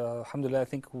 Alhamdulillah, I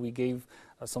think we gave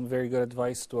some very good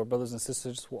advice to our brothers and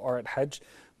sisters who are at Hajj,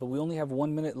 but we only have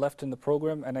 1 minute left in the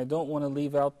program, and I don't want to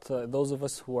leave out those of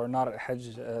us who are not at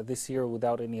Hajj this year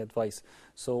without any advice.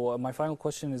 So my final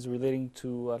question is relating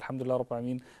to, Alhamdulillah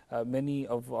Rabbil Alameen, many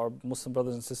of our Muslim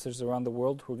brothers and sisters around the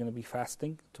world who are going to be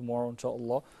fasting tomorrow,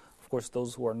 inshaAllah. Of course,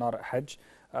 those who are not at Hajj.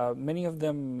 Many of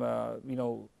them,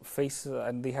 face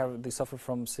and they suffer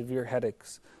from severe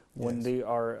headaches. when Yes. they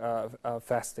are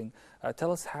fasting.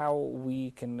 Tell us how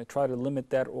we can try to limit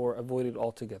that or avoid it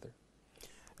altogether.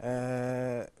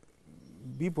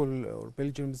 People or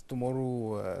pilgrims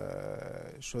tomorrow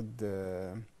should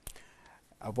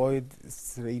avoid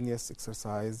strenuous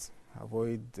exercise,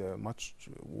 avoid much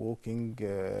walking,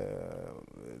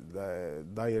 the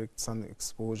direct sun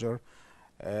exposure.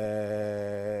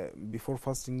 Before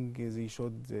fasting, they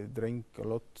should drink a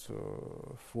lot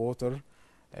of water.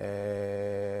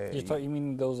 You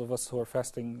mean those of us who are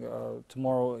fasting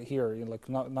tomorrow here, like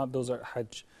not those at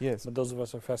Hajj, yes, but those of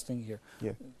us who are fasting here,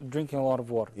 yeah, drinking a lot of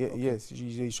water. Okay. Yes,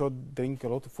 they should drink a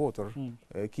lot of water.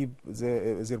 Keep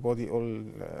their body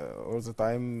all the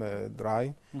time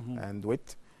dry and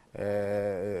wet.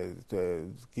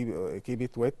 To keep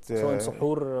it wet. So in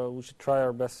suhoor, we should try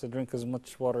our best to drink as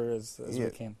much water as we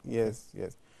can. Yes,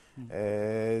 yes.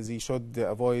 They should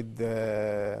avoid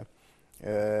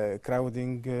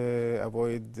crowding,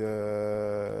 avoid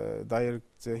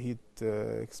direct heat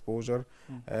exposure.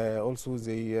 Also,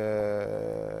 they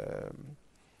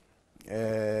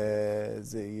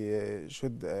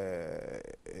should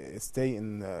stay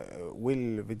in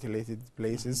well-ventilated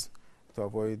places to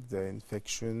avoid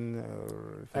infection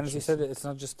or infections. And as you said, it's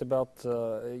not just about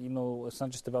it's not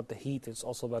just about the heat; it's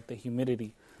also about the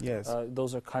humidity. Yes,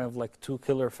 those are kind of like two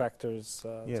killer factors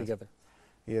yes. together.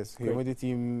 Yes, great.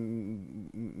 Humidity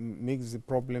makes the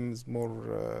problems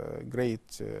more great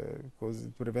because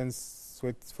it prevents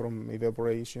sweat from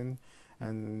evaporation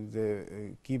and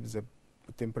keeps the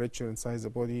temperature inside the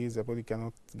body. The body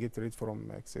cannot get rid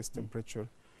from excess temperature.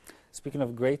 Speaking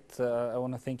of great, I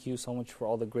want to thank you so much for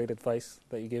all the great advice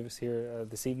that you gave us here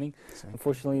this evening.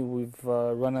 Unfortunately, we've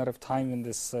run out of time in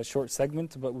this short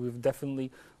segment, but we've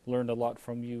definitely learned a lot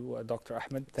from you, Dr.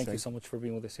 Ahmed. Thank you so much for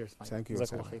being with us here tonight. Thank you.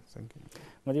 Thank you.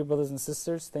 My dear brothers and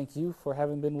sisters, thank you for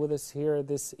having been with us here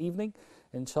this evening.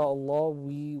 Inshallah,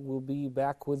 we will be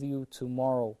back with you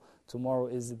tomorrow. Tomorrow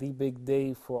is the big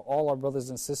day for all our brothers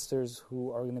and sisters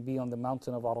who are going to be on the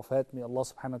mountain of Arafat. May Allah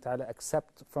subhanahu wa ta'ala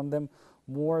accept from them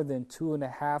more than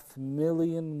 2.5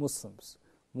 million Muslims.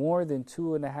 More than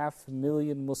 2.5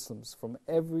 million Muslims from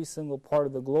every single part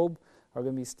of the globe are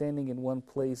going to be standing in one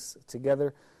place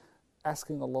together,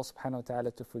 asking Allah subhanahu wa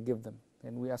ta'ala to forgive them.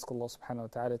 And we ask Allah subhanahu wa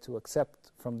ta'ala to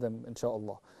accept from them,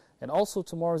 inshaAllah. And also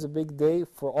tomorrow is a big day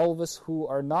for all of us who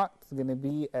are not going to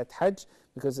be at Hajj,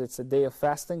 because it's a day of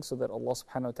fasting, so that Allah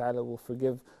subhanahu wa ta'ala will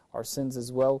forgive our sins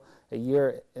as well, a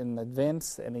year in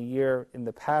advance and a year in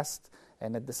the past.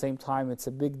 And at the same time, it's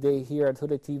a big day here at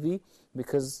Huda TV,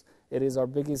 because it is our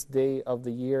biggest day of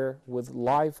the year with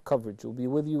live coverage. We'll be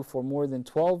with you for more than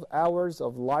 12 hours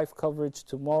of live coverage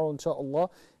tomorrow, inshaAllah,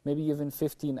 maybe even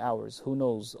 15 hours, who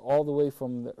knows, all the way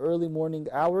from the early morning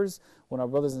hours when our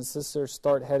brothers and sisters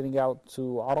start heading out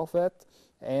to Arafat,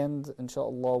 and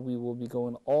inshaAllah we will be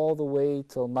going all the way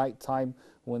till nighttime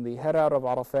when they head out of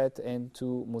Arafat and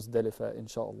to Muzdalifah,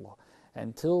 inshaAllah.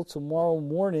 Until tomorrow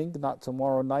morning, not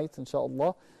tomorrow night,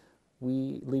 inshaAllah,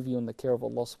 we leave you in the care of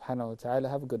Allah subhanahu wa ta'ala.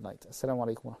 Have a good night. Assalamu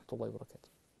alaikum wa rahmatullahi wa barakatuh.